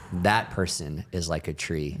night. Yep. That person is like a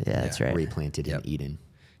tree that's right. replanted in Eden.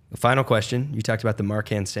 the final question, you talked about the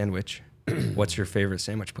Marcan sandwich. What's your favorite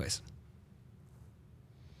sandwich place?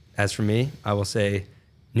 As for me, I will say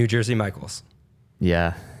New Jersey Michael's.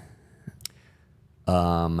 Yeah.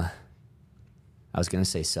 I was going to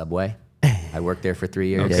say Subway. I worked there for 3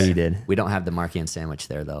 years. Yeah, you did. We don't have the Marcan sandwich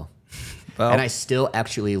there, though. Well, And I still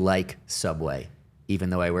actually like Subway, even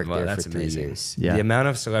though I worked Well, there that's for 3 amazing. years. Yeah. the amount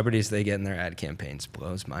of celebrities they get in their ad campaigns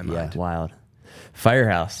blows my mind. Wild.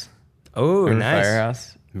 Firehouse. Oh, Remember nice.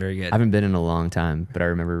 Firehouse? Very good. I haven't been in a long time, but I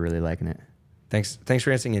remember really liking it. Thanks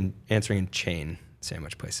for answering in chain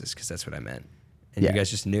sandwich places, because that's what I meant. And Yeah. you guys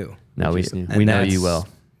just knew. No, we just knew. we know that's- you well.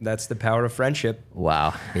 That's the power of friendship.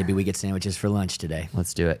 Wow. Maybe we get sandwiches for lunch today.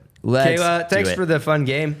 Let's do it. Let's Kayla, do thanks it. for the fun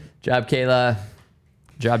game. Job, Kayla.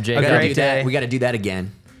 Job, We Jacob. gotta great do that. day. We got to do that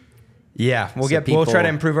again. Yeah, we'll So we'll try to people-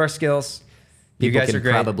 improve our skills. You People guys can are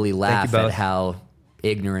great. probably Thank you laugh both. at how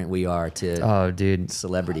ignorant we are to Oh, dude.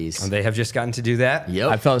 celebrities. They have just gotten to do that. Yep.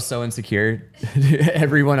 I felt so insecure.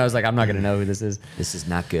 Everyone, I was like, I'm not going to know who this is. This is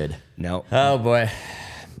not good. No. Oh, boy.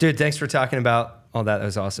 Dude, thanks for talking about all that. That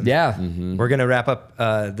was awesome. Yeah. We're going to wrap up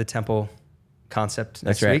the temple concept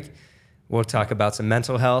next That's right. week. We'll talk about some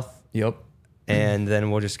mental health, Yep. and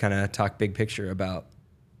then we'll just kind of talk big picture about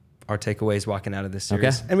our takeaways walking out of this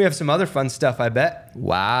series. Okay. And we have some other fun stuff, I bet.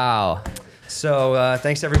 Wow. So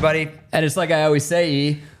thanks, everybody. And it's like I always say,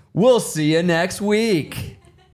 E, we'll see you next week.